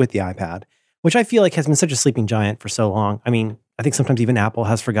 especially with the iPad, which I feel like has been such a sleeping giant for so long. I mean, I think sometimes even Apple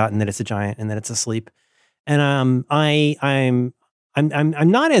has forgotten that it's a giant and that it's asleep. And I'm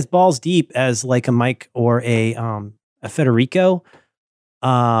not as balls deep as like a Mike or a Federico.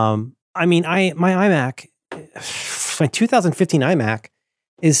 I mean, my iMac, my 2015 iMac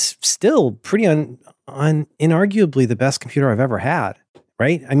is still pretty inarguably the best computer I've ever had.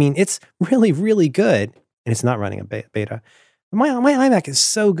 Right? I mean, it's really, really good, and it's not running a beta. My iMac is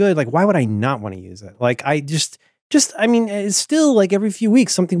so good. Like, why would I not want to use it? Like, I just I mean, it's still like every few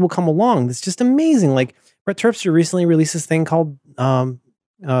weeks something will come along that's just amazing. Like Brett Terpster recently released this thing called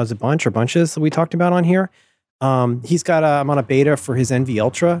is it Bunch or Bunches that we talked about on here. He's got I'm on a beta for his NV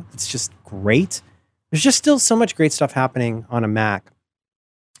Ultra. It's just great. There's just still so much great stuff happening on a Mac,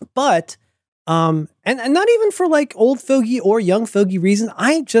 but and not even for like old fogey or young fogey reasons.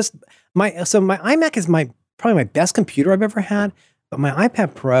 My iMac is probably my best computer I've ever had, but my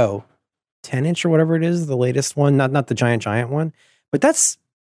iPad Pro 10-inch or whatever it is, the latest one, not the giant one, but it's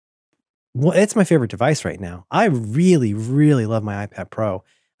my favorite device right now. I really, really love my iPad Pro.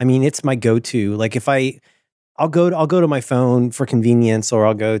 I mean, it's my go-to. Like if I'll go to my phone for convenience, or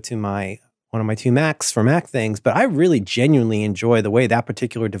I'll go to my one of my two Macs for Mac things, but I really genuinely enjoy the way that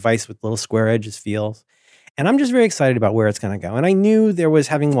particular device with little square edges feels. And I'm just very excited about where it's going to go. And I knew there was,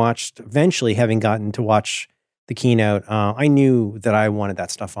 having gotten to watch the keynote, I knew that I wanted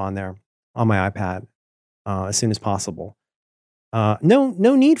that stuff on there on my iPad as soon as possible.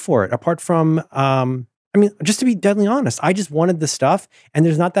 No need for it apart from, just to be deadly honest, I just wanted the stuff, and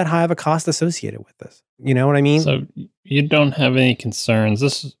there's not that high of a cost associated with this. You know what I mean? So you don't have any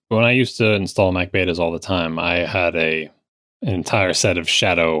concerns. When I used to install Mac betas all the time, I had an entire set of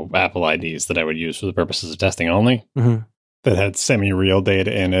shadow Apple IDs that I would use for the purposes of testing only, that had semi-real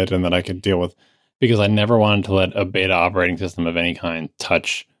data in it and that I could deal with, because I never wanted to let a beta operating system of any kind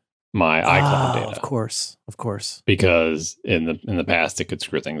touch my iCloud data. Of course. Because in the past it could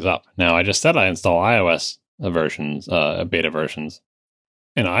screw things up. Now I just said I install iOS versions, beta versions,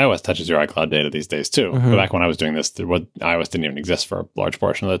 and iOS touches your iCloud data these days too. But back when I was doing this, iOS didn't even exist for a large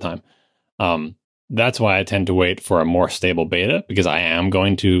portion of the time. That's why I tend to wait for a more stable beta, because I am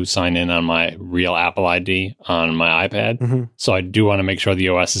going to sign in on my real Apple ID on my iPad. So I do want to make sure the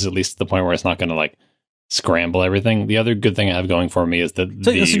OS is at least at the point where it's not going to scramble everything. The other good thing I have going for me is that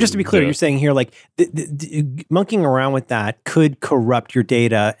so just to be clear, you're saying here the monkeying around with that could corrupt your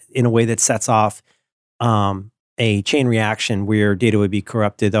data in a way that sets off a chain reaction where your data would be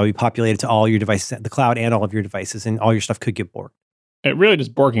corrupted, that would be populated to all your devices, the cloud and all of your devices, and all your stuff could get borked. It really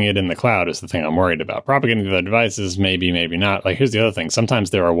just borking it in the cloud is the thing I'm worried about. Propagating to the devices, maybe not. Here's the other thing.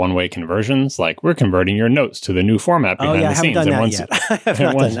 Sometimes there are one-way conversions. We're converting your notes to the new format behind the scenes. I haven't done that yet.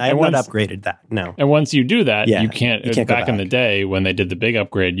 I have not upgraded that, no. And once you do that, you can't back in the day when they did the big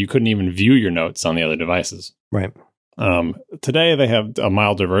upgrade, you couldn't even view your notes on the other devices. Right. Today, they have a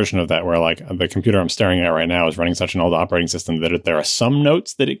milder version of that where the computer I'm staring at right now is running such an old operating system that there are some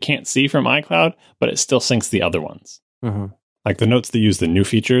notes that it can't see from iCloud, but it still syncs the other ones. The notes that use the new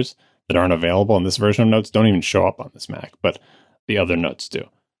features that aren't available in this version of Notes don't even show up on this Mac, but the other notes do.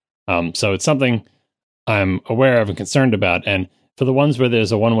 So it's something I'm aware of and concerned about. And for the ones where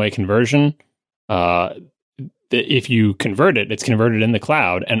there's a one-way conversion, if you convert it, it's converted in the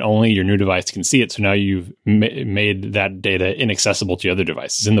cloud and only your new device can see it. So now you've made that data inaccessible to other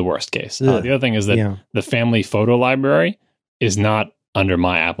devices in the worst case. The other thing is that the family photo library is not under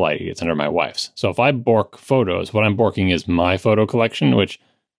my Apple ID, it's under my wife's. So if I bork photos, what I'm borking is my photo collection, which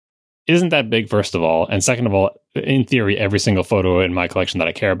isn't that big, first of all. And second of all, in theory, every single photo in my collection that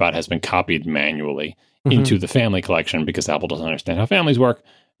I care about has been copied manually into the family collection, because Apple doesn't understand how families work.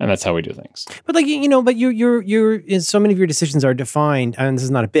 And that's how we do things. But you're so many of your decisions are defined, and this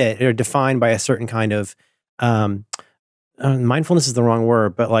is not a bit, they're defined by a certain kind of, mindfulness is the wrong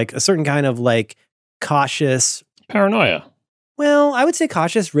word, but a certain kind of cautious paranoia. Well, I would say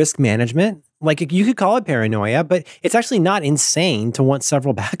cautious risk management. You could call it paranoia, but it's actually not insane to want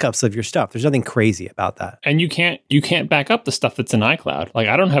several backups of your stuff. There's nothing crazy about that. And you can't back up the stuff that's in iCloud.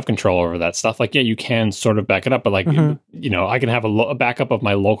 I don't have control over that stuff. You can sort of back it up, but I can have a backup of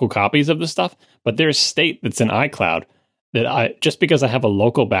my local copies of the stuff, but there's state that's in iCloud that just because I have a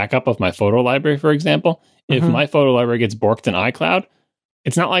local backup of my photo library, for example, if my photo library gets borked in iCloud,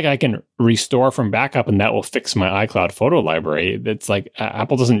 it's not like I can restore from backup and that will fix my iCloud photo library. It's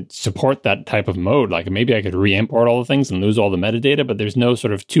Apple doesn't support that type of mode. Maybe I could re-import all the things and lose all the metadata, but there's no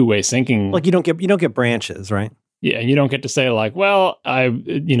sort of two-way syncing. You don't get branches, right? Yeah, and you don't get to say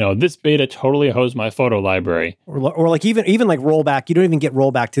this beta totally hosed my photo library, or even rollback. You don't even get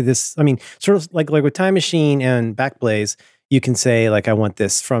rollback to this. I mean, sort of like with Time Machine and Backblaze, you can say I want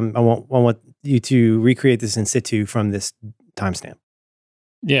you to recreate this in situ from this timestamp.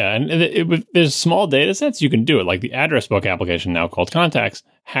 Yeah, and there's small data sets, you can do it. The address book application now called Contacts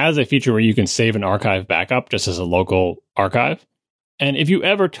has a feature where you can save an archive backup just as a local archive. And if you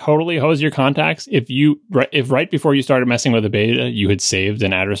ever totally hose your contacts, if right before you started messing with the beta, you had saved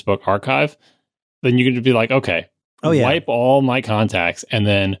an address book archive, then you can be okay, wipe all my contacts and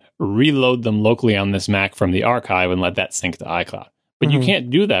then reload them locally on this Mac from the archive and let that sync to iCloud. But you can't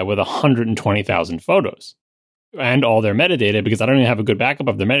do that with 120,000 photos. And all their metadata, because I don't even have a good backup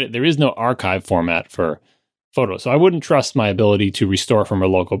of the metadata. There is no archive format for photos. So I wouldn't trust my ability to restore from a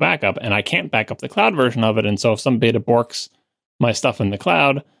local backup, and I can't back up the cloud version of it. And so if some beta borks my stuff in the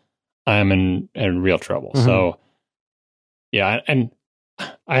cloud, I'm in real trouble. So yeah, and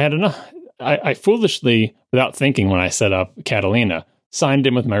I had enough. I foolishly, without thinking when I set up Catalina, signed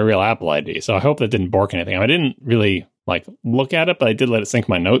in with my real Apple ID. So I hope that didn't bork anything. I didn't really look at it, but I did let it sync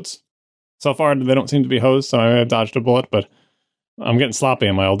my notes. So far, they don't seem to be hosed, so I dodged a bullet, but I'm getting sloppy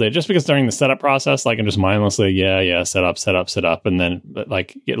in my old day. Just because during the setup process, I'm just mindlessly, set up, and then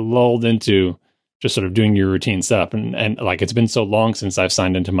get lulled into just sort of doing your routine stuff. And like, it's been so long since I've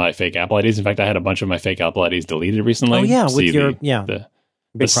signed into my fake Apple IDs. In fact, I had a bunch of my fake Apple IDs deleted recently. Oh yeah, with your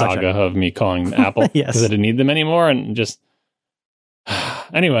the saga of me calling Apple because I didn't need them anymore, and just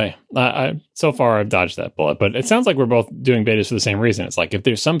anyway, so far I've dodged that bullet. But it sounds like we're both doing betas for the same reason. It's like if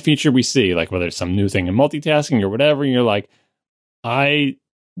there's some feature we see, like whether it's some new thing in multitasking or whatever, and you're like, I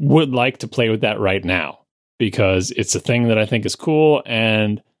would like to play with that right now because it's a thing that I think is cool,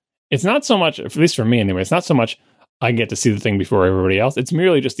 and it's not so much, at least for me anyway, it's not so much I get to see the thing before everybody else. It's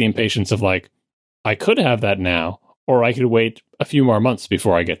merely just the impatience of like, I could have that now, or I could wait a few more months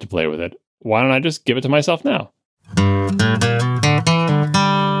before I get to play with it. Why don't I just give it to myself now?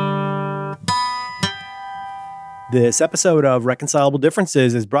 This episode of Reconcilable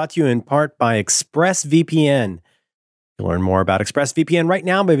Differences is brought to you in part by ExpressVPN. You'll learn more about ExpressVPN right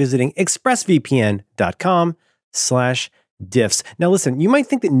now by visiting expressvpn.com/diffs. Now listen, you might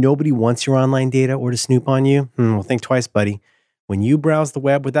think that nobody wants your online data or to snoop on you. Well, think twice, buddy. When you browse the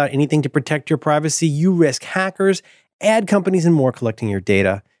web without anything to protect your privacy, you risk hackers, ad companies, and more collecting your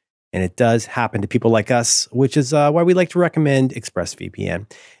data. And it does happen to people like us, which is why we like to recommend ExpressVPN.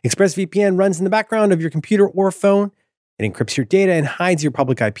 ExpressVPN runs in the background of your computer or phone. It encrypts your data and hides your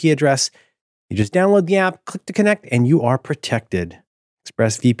public IP address. You just download the app, click to connect, and you are protected.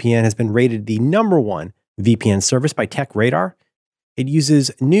 ExpressVPN has been rated the #1 VPN service by TechRadar. It uses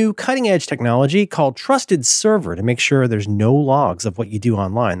new cutting-edge technology called Trusted Server to make sure there's no logs of what you do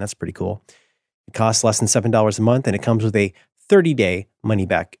online. That's pretty cool. It costs less than $7 a month, and it comes with a 30-day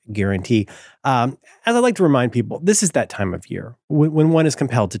money-back guarantee. As I like to remind people, this is that time of year when one is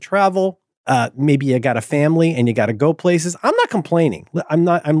compelled to travel. Maybe you got a family and you got to go places. I'm not complaining.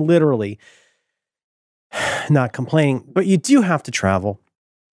 I'm literally not complaining, but you do have to travel.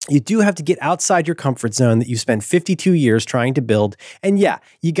 You do have to get outside your comfort zone that you spent 52 years trying to build. And yeah,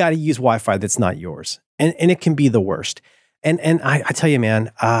 you got to use Wi-Fi that's not yours. And it can be the worst. And I tell you,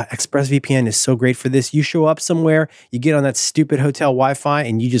 man, ExpressVPN is so great for this. You show up somewhere, you get on that stupid hotel Wi-Fi,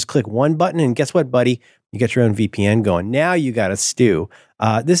 and you just click one button, and guess what, buddy? You got your own VPN going. Now you got a stew.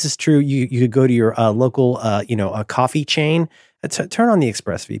 This is true. You could go to your local, a coffee chain, turn on the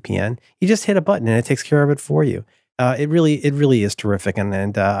ExpressVPN. You just hit a button, and it takes care of it for you. It really is terrific,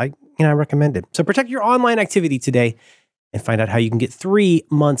 and I recommend it. So protect your online activity today. And find out how you can get 3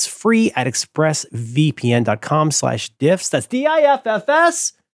 months free at expressvpn.com/diffs. That's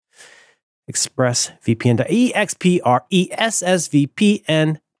DIFFS.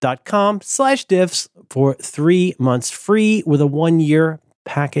 expressvpn.com/diffs for 3 months free with a 1-year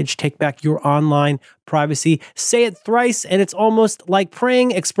package. Take back your online privacy. Say it thrice, and it's almost like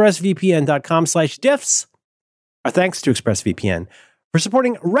praying. expressvpn.com/diffs. Our thanks to ExpressVPN for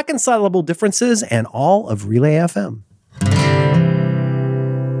supporting Reconcilable Differences and all of Relay FM.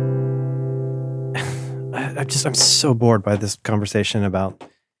 I'm so bored by this conversation about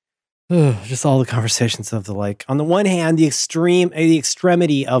just all the conversations of the, like, on the one hand, the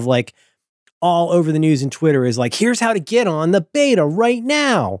extremity of like all over the news and Twitter is like, here's how to get on the beta right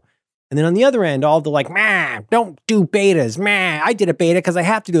now. And then on the other end, all the like, don't do betas. I did a beta because I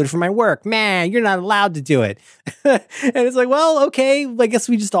have to do it for my work. You're not allowed to do it. And it's like, well, okay, I guess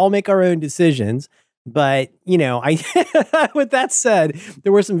we just all make our own decisions. But, with that said,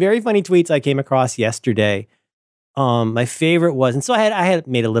 there were some very funny tweets I came across yesterday. My favorite was, and so I had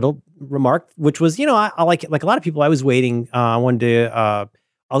made a little remark, which was, I like a lot of people, I was waiting. I wanted to,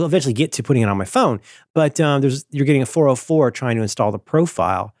 I'll eventually get to putting it on my phone, but you're getting a 404 trying to install the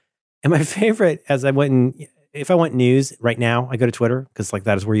profile. And my favorite, if I want news right now, I go to Twitter because like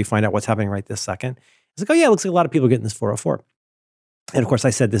that is where you find out what's happening right this second. It's like, oh yeah, it looks like a lot of people are getting this 404. And of course, I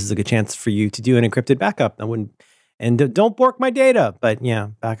said this is a good chance for you to do an encrypted backup. Don't bork my data, but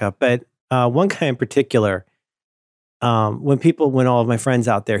yeah, backup. But one guy in particular, when all of my friends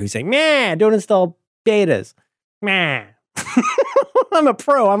out there who say, don't install betas, I'm a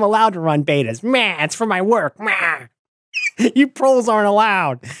pro, I'm allowed to run betas, it's for my work, you pros aren't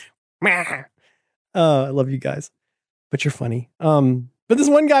allowed, I love you guys, but you're funny. But this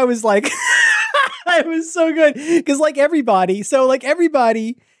one guy was like, it was so good because everybody,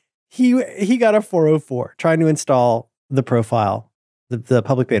 he got a 404 trying to install the profile, the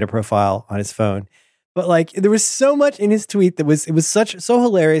public beta profile on his phone. But there was so much in his tweet it was so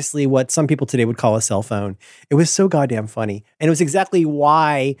hilariously what some people today would call a cell phone. It was so goddamn funny. And it was exactly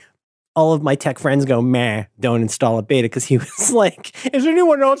why all of my tech friends go, don't install a beta. Because he was like, is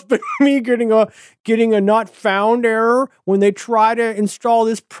anyone else but me getting a not found error when they try to install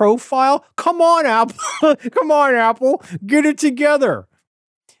this profile? Come on, Apple. Come on, Apple. Get it together.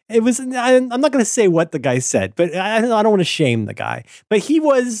 It was, I'm not going to say what the guy said, but I don't want to shame the guy. But he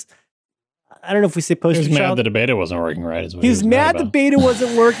was, I don't know if we say poster He was child. mad that the beta wasn't working right. Is what He was mad the about. beta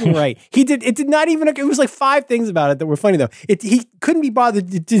wasn't working right. It did not even, it was like 5 things about it that were funny though. He couldn't be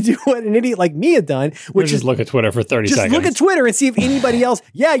bothered to do what an idiot like me had done, which Just is look at Twitter for 30 just seconds. look at Twitter and see if anybody else,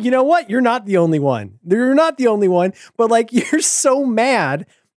 yeah, you know what? You're not the only one. You're not the only one, but like you're so mad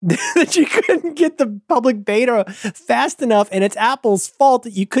that you couldn't get the public beta fast enough, and it's Apple's fault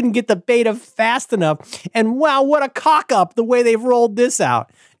that you couldn't get the beta fast enough. And wow, what a cock up the way they've rolled this out.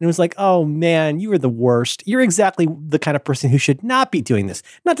 And it was like, oh man, you are the worst. You're exactly the kind of person who should not be doing this.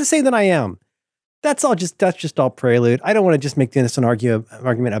 Not to say that I am. That's just all prelude. I don't want to just make this an argument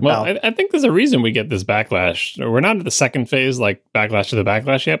about. Well, I think there's a reason we get this backlash. We're not at the second phase, like backlash to the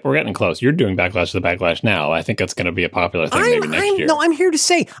backlash yet, but we're getting close. You're doing backlash to the backlash now. I think that's going to be a popular thing maybe next year. No, I'm here to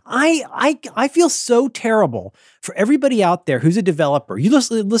say I feel so terrible for everybody out there who's a developer. You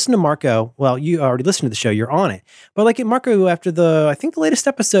listen to Marco. Well, you already listened to the show. You're on it. But like Marco, after I think the latest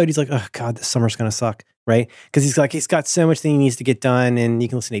episode, he's like, oh God, this summer's going to suck. Right? Because he's got so much that he needs to get done, and you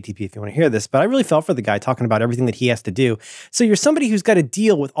can listen to ATP if you want to hear this. But I really felt for the guy talking about everything that he has to do. So you're somebody who's got to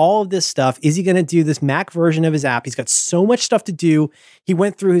deal with all of this stuff. Is he going to do this Mac version of his app? He's got so much stuff to do. He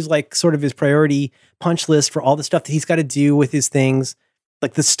went through his like sort of his priority punch list for all the stuff that he's got to do with his things.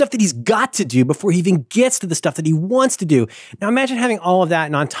 Like the stuff that he's got to do before he even gets to the stuff that he wants to do. Now imagine having all of that,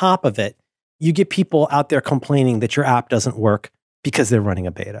 and on top of it, you get people out there complaining that your app doesn't work because they're running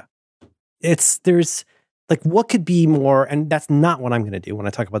a beta. There's like, what could be more? And that's not what I'm going to do when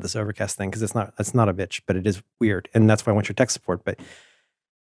I talk about this Overcast thing, because that's not a bitch, but it is weird, and that's why I want your tech support. But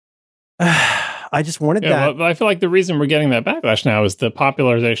I just wanted that. Well, I feel like the reason we're getting that backlash now is the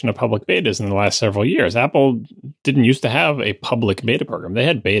popularization of public betas in the last several years. Apple didn't used to have a public beta program. They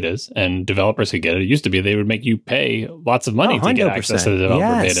had betas, and developers could get it. It used to be they would make you pay lots of money to get access to the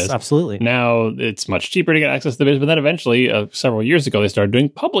developer betas. Absolutely. Now it's much cheaper to get access to the betas, but then eventually, several years ago, they started doing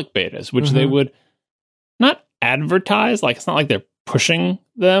public betas, which they would not advertise. Like, it's not like they're pushing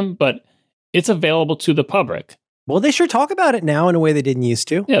them, but it's available to the public. Well, they sure talk about it now in a way they didn't used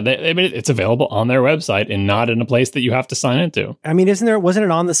to. Yeah, I mean, it's available on their website and not in a place that you have to sign into. I mean, wasn't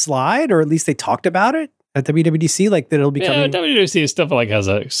it on the slide, or at least they talked about it at WWDC, like that it'll be coming? WWDC stuff like has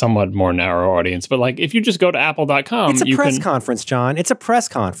a somewhat more narrow audience, but like if you just go to apple.com, it's a press conference, John. It's a press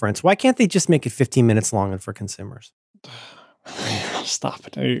conference. Why can't they just make it 15 minutes long and for consumers? Stop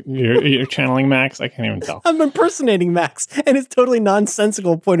it. You're channeling Max? I can't even tell. I'm impersonating Max and his totally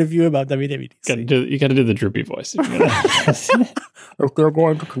nonsensical point of view about WWDC. You got to do the droopy voice. If they're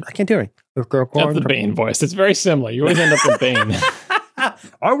going to, I can't do it. If they're going That's the Bane voice. It's very similar. You always end up with Bane.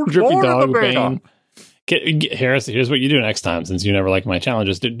 I was Droopy born dog, in the beta. Bane. Here's what you do next time, since you never like my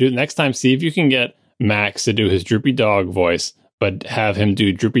challenges. Do next time, see if you can get Max to do his droopy dog voice, but have him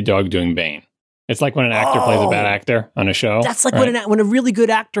do droopy dog doing Bane. It's like when an actor plays a bad actor on a show. That's like when a really good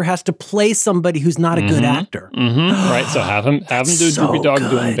actor has to play somebody who's not a good actor. Right. So have him do so Droopy Dog good.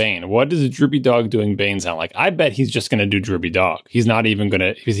 doing Bane. What does a Droopy Dog doing Bane sound like? I bet he's just going to do Droopy Dog. He's not even going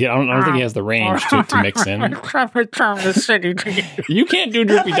to. I don't think he has the range to mix in. You can't do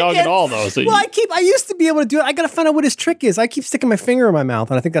Droopy Dog at all, though. So I used to be able to do it. I got to find out what his trick is. I keep sticking my finger in my mouth,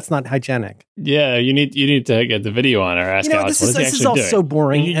 and I think that's not hygienic. yeah, you need to get the video on or ask Alex. This is all doing? so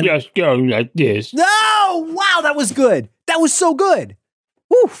boring. You and- just go like this. No! Wow, that was good. That was so good.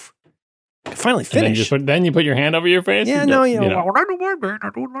 Woof. I finally And finished. then you put your hand over your face. Yeah, and no, you know. when I do my band, I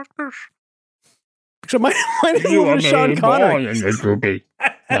do it like this. So my name was Sean Connery.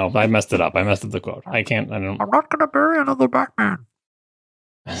 No, I messed it up. I messed up the quote. I don't. I'm not going to bury another Batman.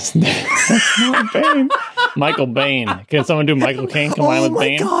 That's not Bane. Michael Bain. Can someone do Michael Caine combined with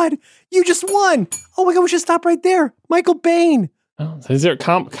Bane? Oh my God. You just won. Oh my God, we should stop right there. Michael Bain. Oh, so these are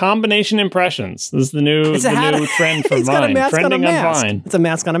combination impressions. This is the new trend for He's got a Vine. mask Trending on a on mask. Vine. It's a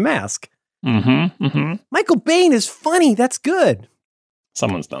mask on a mask. Mm-hmm. Michael Bain is funny. That's good.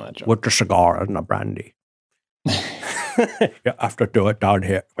 Someone's done that joke. With the cigar and the brandy. You have to do it down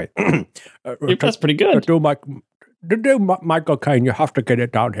here. Wait. That's pretty good. To do Michael Caine, you have to get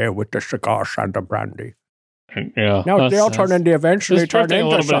it down here with the cigars and the brandy. Yeah. Now they'll eventually turn drifting a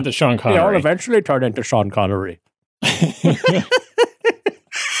little bit into Sean They'll Connery. eventually turn into Sean Connery.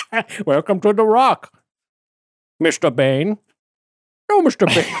 Welcome to The Rock, Mr. Bain. No, Mr.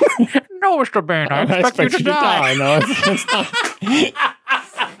 Bain. No, Mr. Bain. I expect you to die. No, it's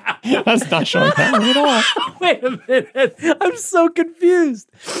not. That's not Sean Connery at all. Wait a minute. I'm so confused.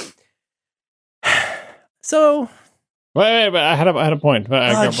 So, Wait, but I had a point.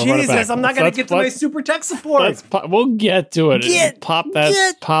 Jesus, I'm not going to get to my super tech support. We'll get to it. Pop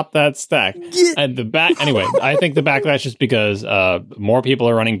that stack. And the back. Anyway, I think the backlash is because more people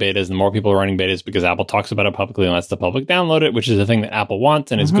are running betas, and more people are running betas because Apple talks about it publicly and lets the public download it, which is the thing that Apple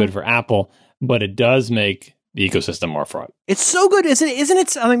wants and is good for Apple. but it does make the ecosystem more fraught. It's so good, isn't it? Isn't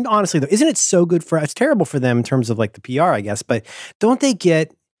it? I mean, honestly, though, isn't it so good for? It's terrible for them in terms of like the PR, I guess. But don't they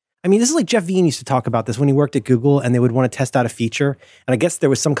get? I mean, this is like Jeff Veen used to talk about this when he worked at Google, and they would want to test out a feature, and I guess there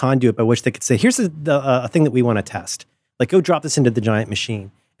was some conduit by which they could say, "Here's a thing that we want to test. Like, go drop this into the giant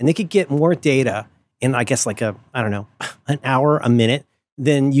machine," and they could get more data in, I guess, like an hour, a minute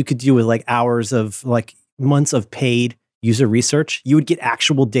than you could do with like hours of like months of paid user research. You would get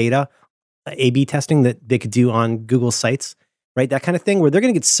actual data. A/B testing that they could do on Google sites, right? That kind of thing, where they're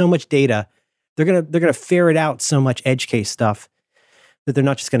going to get so much data, they're going to ferret out so much edge case stuff that they're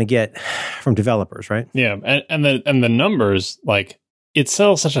not just going to get from developers, right? Yeah, and the numbers, like, it's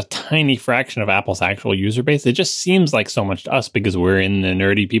still such a tiny fraction of Apple's actual user base. It just seems like so much to us because we're in the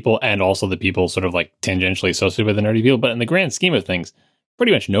nerdy people and also the people sort of like tangentially associated with the nerdy people. But in the grand scheme of things,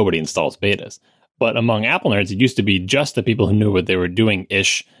 pretty much nobody installs betas. But among Apple nerds, it used to be just the people who knew what they were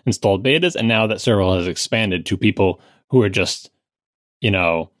doing-ish installed betas. And now that Serval has expanded to people who are just,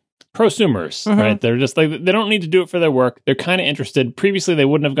 prosumers, right? They're just like, they don't need to do it for their work. They're kind of interested. Previously, they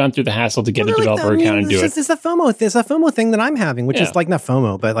wouldn't have gone through the hassle to get a developer account and do it. It's a FOMO thing that I'm having, which is like not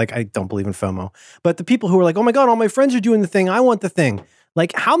FOMO, but like I don't believe in FOMO. But the people who are like, oh my God, all my friends are doing the thing. I want the thing.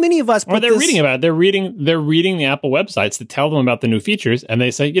 Like, how many of us? Or they're reading about it. They're reading the Apple websites that tell them about the new features, and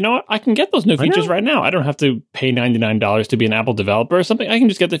they say, you know what? I can get those new features right now. I don't have to pay $99 to be an Apple developer or something. I can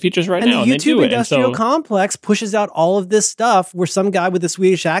just get the features right now. And the YouTube industrial complex pushes out all of this stuff where some guy with a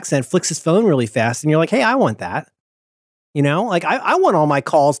Swedish accent flicks his phone really fast, and you're like, hey, I want that. Like I want all my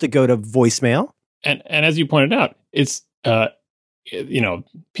calls to go to voicemail. And as you pointed out, it's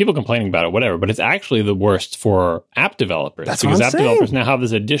people complaining about it, whatever, but it's actually the worst for app developers. That's because app developers now have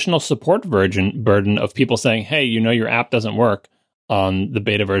this additional support burden of people saying, hey, your app doesn't work on the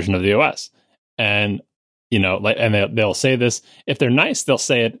beta version of the OS. And, they'll say this. If they're nice, they'll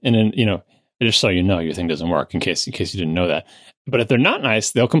say it just so your thing doesn't work in case you didn't know that. But if they're not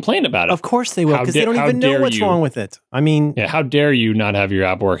nice, they'll complain about it. Of course they will, because they don't even know what's wrong with it. I mean, how dare you not have your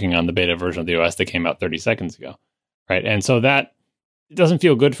app working on the beta version of the OS that came out 30 seconds ago, right? And so that it doesn't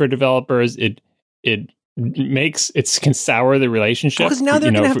feel good for developers. It can sour the relationship. Because now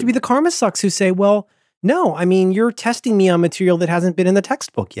they're going to have to be the karma sucks who say, well, no, I mean, you're testing me on material that hasn't been in the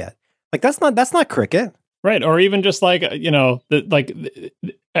textbook yet. Like that's not Cricket. Right. Or even just like,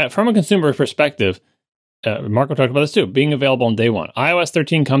 from a consumer perspective, Marco talked about this too, being available on day one. iOS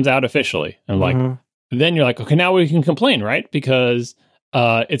 13 comes out officially. And then you're like, okay, now we can complain, right? Because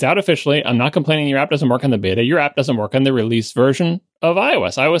it's out officially. I'm not complaining your app doesn't work on the beta. Your app doesn't work on the release version of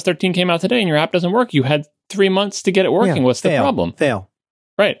iOS. iOS 13 came out today and your app doesn't work. You had 3 months to get it working. What's the problem? Fail.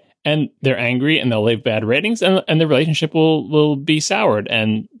 Right. And they're angry and they'll leave bad ratings and the relationship will be soured.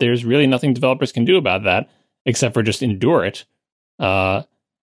 And there's really nothing developers can do about that except for just endure it. That's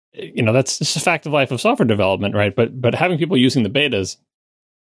just a fact of life of software development, right? But having people using the betas,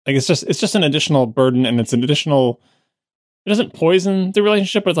 like it's just an additional burden, and it's an additional. It doesn't poison the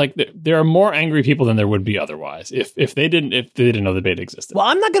relationship, but like there are more angry people than there would be otherwise if they didn't know the beta existed. Well,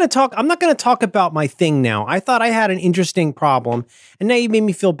 I'm not going to talk about my thing now. I thought I had an interesting problem, and now you made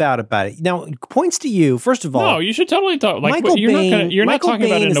me feel bad about it. Now, points to you. First of all, no, you should totally talk. Like Michael Bain, you're not talking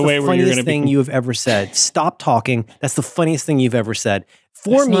about it in a way where you're going to be. Funniest thing you have ever said. Stop talking. That's the funniest thing you've ever said.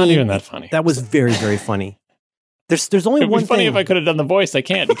 For me, not even that funny. That was very, very funny. There's only one thing. It would be funny if I could have done the voice. I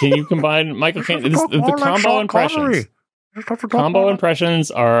can't. Can you combine Michael? Can't. The combo impressions. Combo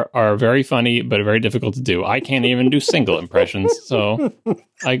impressions are very funny, but very difficult to do. I can't even do single impressions, so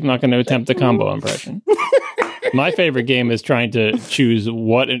I'm not going to attempt a combo impression. My favorite game is trying to choose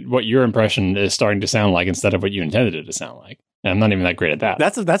what your impression is starting to sound like instead of what you intended it to sound like. And I'm not even that great at that.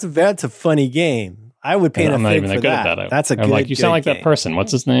 That's a funny game. I would paint a fig for that. I'm not even that good at that. That's a good. Like you sound like game. That person.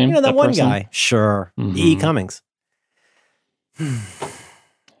 What's his name? That one person? Guy. Sure, E. Cummings.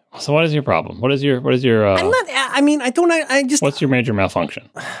 So what is your problem? What is your I'm not, I mean, I don't, I just. What's your major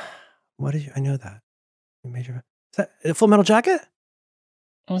malfunction? I know that. Major, is that a Full Metal Jacket?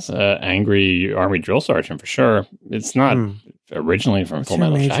 It's an angry army drill sergeant for sure. It's not originally from Full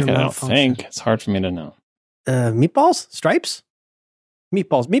Metal Jacket, I don't think. It's hard for me to know. Meatballs? Stripes?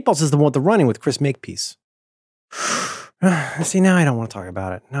 Meatballs is the one with the running with Chris Makepeace. See, now I don't want to talk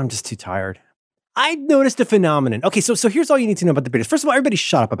about it. Now I'm just too tired. I noticed a phenomenon. Okay, so here's all you need to know about the betas. First of all, everybody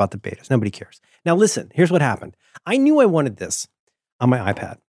shut up about the betas. Nobody cares. Now listen, here's what happened. I knew I wanted this on my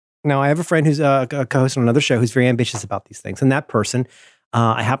iPad. Now I have a friend who's a co-host on another show who's very ambitious about these things. And that person,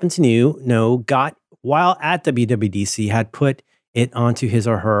 I happen to know, got, while at WWDC, had put it onto his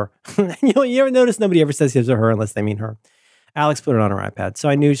or her. You ever notice nobody ever says his or her unless they mean her. Alex put it on her iPad. So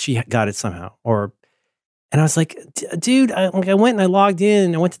I knew she got it somehow. Or And I was like, dude, I went and I logged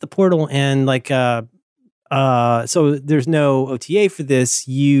in. I went to the portal and so there's no OTA for this.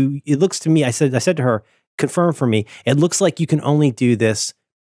 It looks to me, I said to her, confirm for me. It looks like you can only do this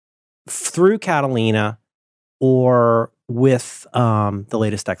through Catalina or with the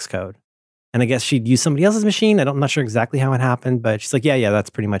latest Xcode. And I guess she'd use somebody else's machine. I'm not sure exactly how it happened, but she's like, yeah, that's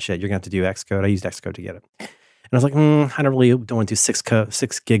pretty much it. You're going to have to do Xcode. I used Xcode to get it. And I was like, I don't want to do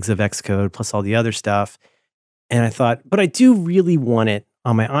 6 gigs of Xcode plus all the other stuff. And I thought, but I do really want it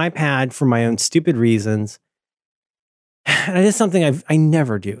on my iPad for my own stupid reasons. And it is something I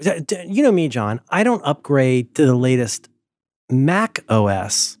never do. You know me, John. I don't upgrade to the latest Mac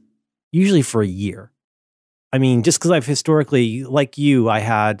OS usually for a year. I mean, just because I've historically, like you,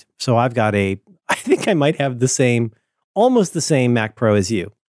 I've got I think I might have almost the same Mac Pro as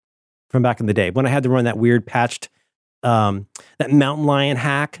you from back in the day when I had to run that weird patched, that Mountain Lion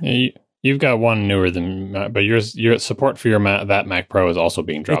hack. Yeah, you've got one newer than, but your support for that Mac Pro is also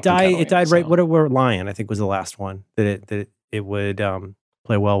being dropped. It died right. Whatever Lion, I think, was the last one that it would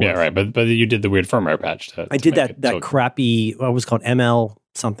play well with. Yeah, right. But you did the weird firmware patch. I did that crappy. What was it called ML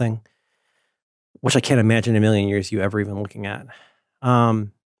something, which I can't imagine in a million years you ever even looking at.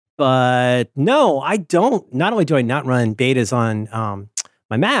 But no, I don't. Not only do I not run betas on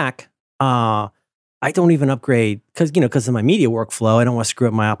my Mac, I don't even upgrade because of my media workflow. I don't want to screw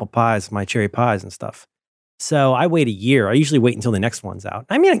up my apple pies, my cherry pies and stuff. So I wait a year. I usually wait until the next one's out.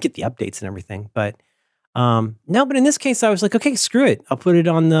 I mean, I get the updates and everything, but no. But in this case, I was like, okay, screw it. I'll put it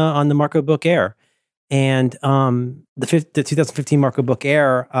on the MarcoBook Air, and the 2015 MarcoBook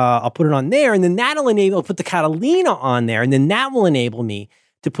Air. I'll put it on there, and then I'll put the Catalina on there, and then that will enable me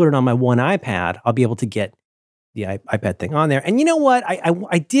to put it on my one iPad. I'll be able to get the iPad thing on there. And you know what?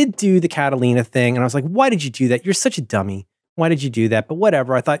 I did do the Catalina thing, and I was like, why did you do that? You're such a dummy. Why did you do that? But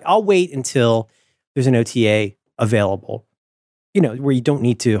whatever. I thought I'll wait until there's an OTA available, where you don't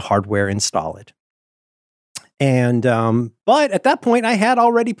need to hardware install it. And but at that point, I had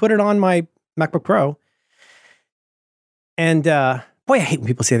already put it on my MacBook Pro. And boy, I hate when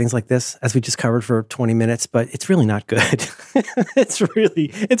people say things like this, as we just covered for 20 minutes, but it's really not good. It's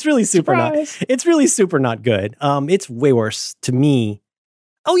really super it's really super not good. It's way worse to me.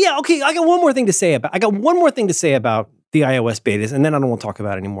 Oh yeah, okay. I got one more thing to say about the iOS betas, and then I don't want to talk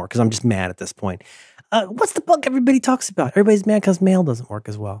about it anymore because I'm just mad at this point. What's the bug everybody talks about? Everybody's mad because Mail doesn't work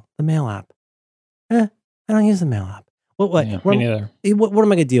as well. The Mail app. I don't use the Mail app. What? Yeah, me neither. What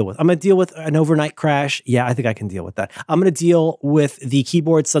am I going to deal with? I'm going to deal with an overnight crash. Yeah, I think I can deal with that. I'm going to deal with the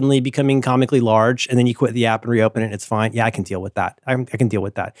keyboard suddenly becoming comically large, and then you quit the app and reopen it, and it's fine. Yeah, I can deal with that. I can deal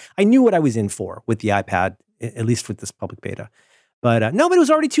with that. I knew what I was in for with the iPad, at least with this public beta. But no, but it was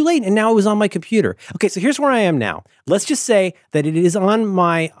already too late, and now it was on my computer. Okay, so here's where I am now. Let's just say that it is on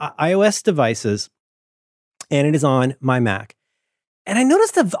my iOS devices, and it is on my Mac. And I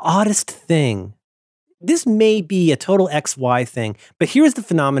noticed the oddest thing. This may be a total XY thing, but here's the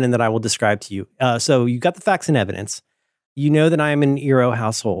phenomenon that I will describe to you. So you got the facts and evidence. You know that I am an Eero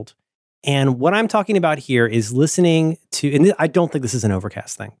household. And what I'm talking about here is listening to, and I don't think this is an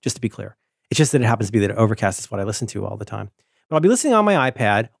Overcast thing, just to be clear. It's just that it happens to be that Overcast is what I listen to all the time. But I'll be listening on my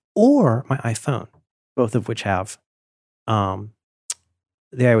iPad or my iPhone, both of which have the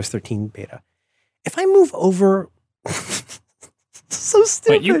iOS 13 beta. If I move over... So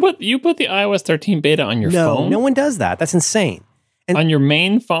stupid. Wait, you put the iOS 13 beta on your phone? No one does that. That's insane. And on your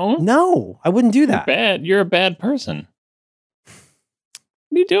main phone? No, I wouldn't do that. You're a bad person.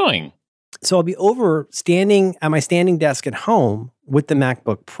 What are you doing? So I'll be standing at my standing desk at home with the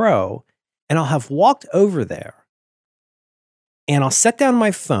MacBook Pro, and I'll have walked over there, and I'll set down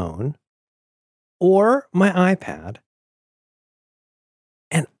my phone or my iPad,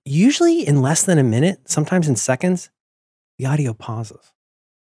 and usually in less than a minute, sometimes in seconds, the audio pauses.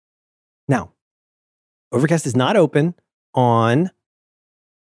 Now, Overcast is not open on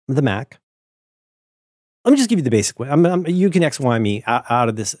the Mac. Let me just give you the basic way. You can XY me out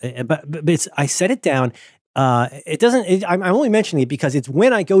of this, but I set it down. I'm only mentioning it because it's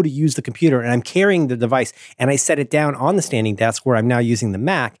when I go to use the computer and I'm carrying the device and I set it down on the standing desk where I'm now using the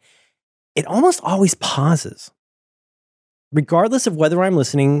Mac. It almost always pauses. Regardless of whether I'm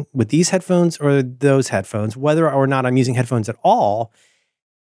listening with these headphones or those headphones, whether or not I'm using headphones at all,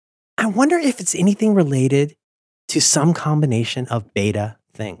 I wonder if it's anything related to some combination of beta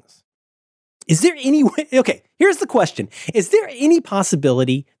things. Is there any way? Okay, here's the question. Is there any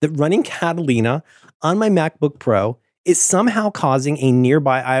possibility that running Catalina on my MacBook Pro is somehow causing a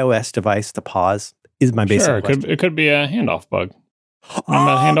nearby iOS device to pause? Is my basic question. It could be a handoff bug.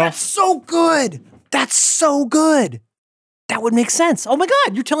 Handoff? That's so good. That's so good. That would make sense. Oh my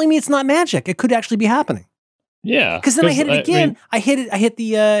God, you're telling me it's not magic. It could actually be happening. Yeah, Because then I hit it again. I hit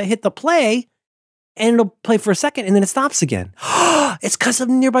the play, and it'll play for a second, and then it stops again. It's because of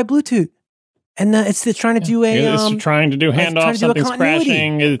nearby Bluetooth, and it's trying to do it's trying to do handoff. Something's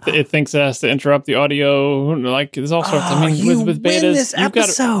crashing. It thinks it has to interrupt the audio. Like there's all sorts. I mean, with betas, this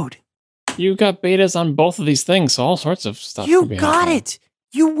episode. You've got betas on both of these things, so all sorts of stuff. You got it.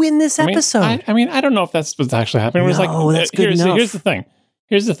 You win this episode. I don't know if that's what's actually happening. It's like, that's good enough.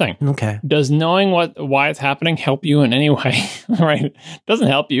 Here's the thing. Okay. Does knowing why it's happening help you in any way? Right? Doesn't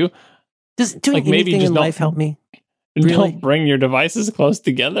help you. Does doing anything in life help me? Really? Don't bring your devices close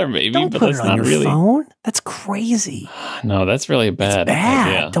together, maybe. Don't but put that's it on not your really phone. That's crazy. No, that's really bad. It's bad.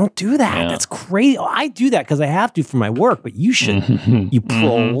 Idea. Don't do that. Yeah. That's crazy. I do that because I have to for my work, but you shouldn't. You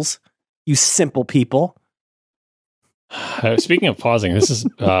proles. You simple people. Speaking of pausing, this is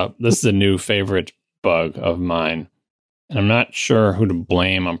a new favorite bug of mine, and I'm not sure who to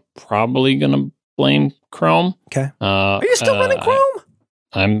blame. I'm probably gonna blame Chrome. Okay. Are you still running Chrome?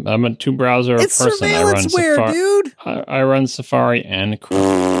 I'm a two browser person. Surveillanceware, dude. I run Safari and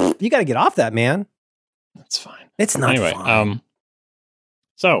Chrome. You got to get off that, man. That's fine. It's not anyway. fine.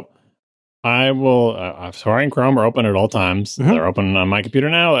 So I will. Safari and Chrome are open at all times. Mm-hmm. They're open on my computer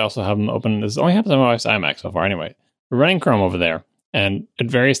now. I also have them open. This only happens on my wife's iMac so far. Anyway, we're running Chrome over there, and at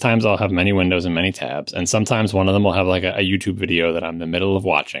various times I'll have many windows and many tabs, and sometimes one of them will have like a YouTube video that I'm in the middle of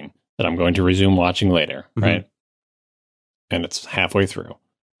watching that I'm going to resume watching later, right? And it's halfway through,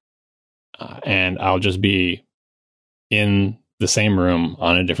 and I'll just be in the same room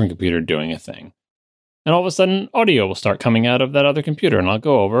on a different computer doing a thing. And all of a sudden, audio will start coming out of that other computer, and I'll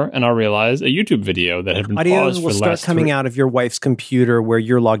go over and I'll realize a YouTube video that had been paused for the last will start coming out of your wife's computer where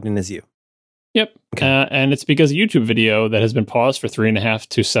you're logged in as you. Yep. Okay. And it's because a YouTube video that has been paused for 3.5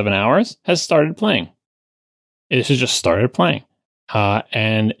 to 7 hours has started playing. It has just started playing.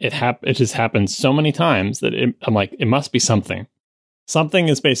 And it has happened so many times that I'm like, it must be something. Something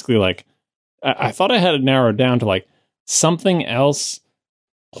is basically like, I thought I had it narrowed down to like something else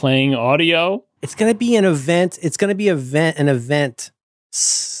playing audio. It's going to be an event. It's going to be an event.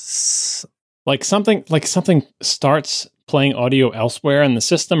 Like something starts playing audio elsewhere in the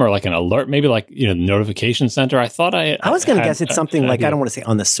system, or like an alert, maybe like, notification center. I thought I was going to guess it's something like, I don't want to say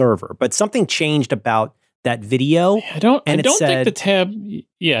on the server, but something changed about that video. I don't think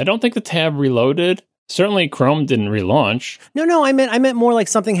the tab reloaded. Certainly Chrome didn't relaunch. No, I meant more like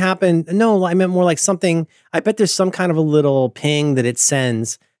something happened. No, I meant more like something. I bet there's some kind of a little ping that it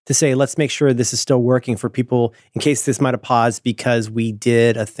sends to say, let's make sure this is still working for people in case this might have paused because we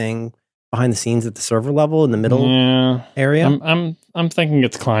did a thing behind the scenes at the server level in the middle area. I'm thinking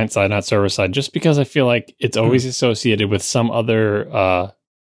it's client side, not server side, just because I feel like it's always associated with some other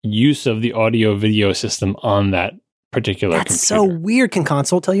use of the audio video system on that particular computer. That's so weird. Can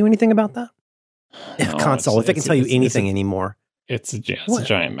console tell you anything about that? No, console, if it can tell you anything anymore. It's a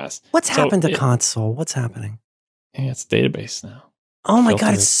giant mess. What's happened to console? What's happening? Yeah, it's a database now. Oh my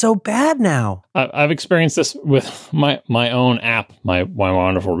God, it's so bad now. I've experienced this with my own app, my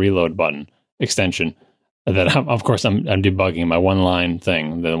wonderful reload button extension. That of course I'm debugging my one line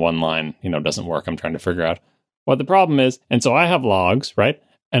thing. The one line doesn't work. I'm trying to figure out what the problem is, and so I have logs, right?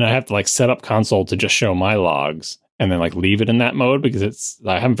 And I have to like set up console to just show my logs, and then like leave it in that mode because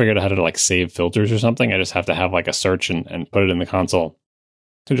I haven't figured out how to like save filters or something. I just have to have like a search and put it in the console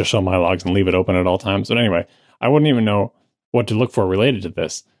to just show my logs and leave it open at all times. But anyway, I wouldn't even know what to look for related to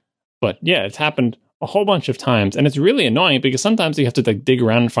this. But yeah, it's happened a whole bunch of times, and it's really annoying because sometimes you have to like dig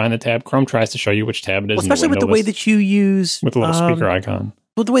around and find the tab. Chrome tries to show you which tab it is, especially with the way that you use with the little speaker icon.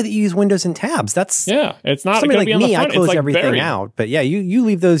 With the way that you use Windows and tabs, it's not somebody like me. I close everything buried out, but yeah, you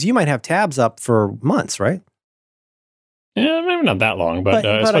leave those. You might have tabs up for months, right? Yeah, maybe not that long, but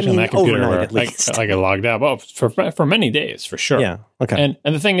especially on that computer where I get logged out. Well, for many days, for sure. Yeah, okay.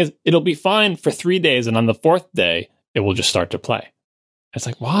 And the thing is, it'll be fine for 3 days, and on the 4th day, it will just start to play. It's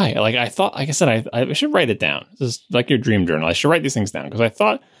like, why? Like I thought, like I said, I should write it down. This is like your dream journal. I should write these things down because I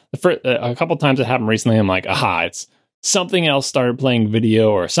thought a couple times it happened recently. I'm like, aha, it's something else started playing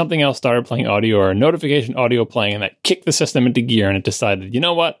video or something else started playing audio or a notification audio playing, and that kicked the system into gear, and it decided, you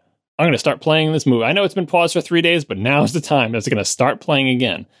know what? I'm going to start playing this movie. I know it's been paused for 3 days, but now's the time. It's going to start playing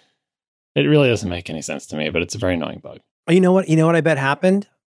again. It really doesn't make any sense to me, but it's a very annoying bug. You know what? You know what I bet happened?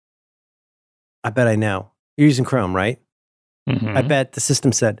 I bet I know. You're using Chrome, right? Mm-hmm. I bet the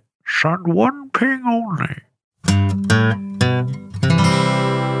system said, send one ping only.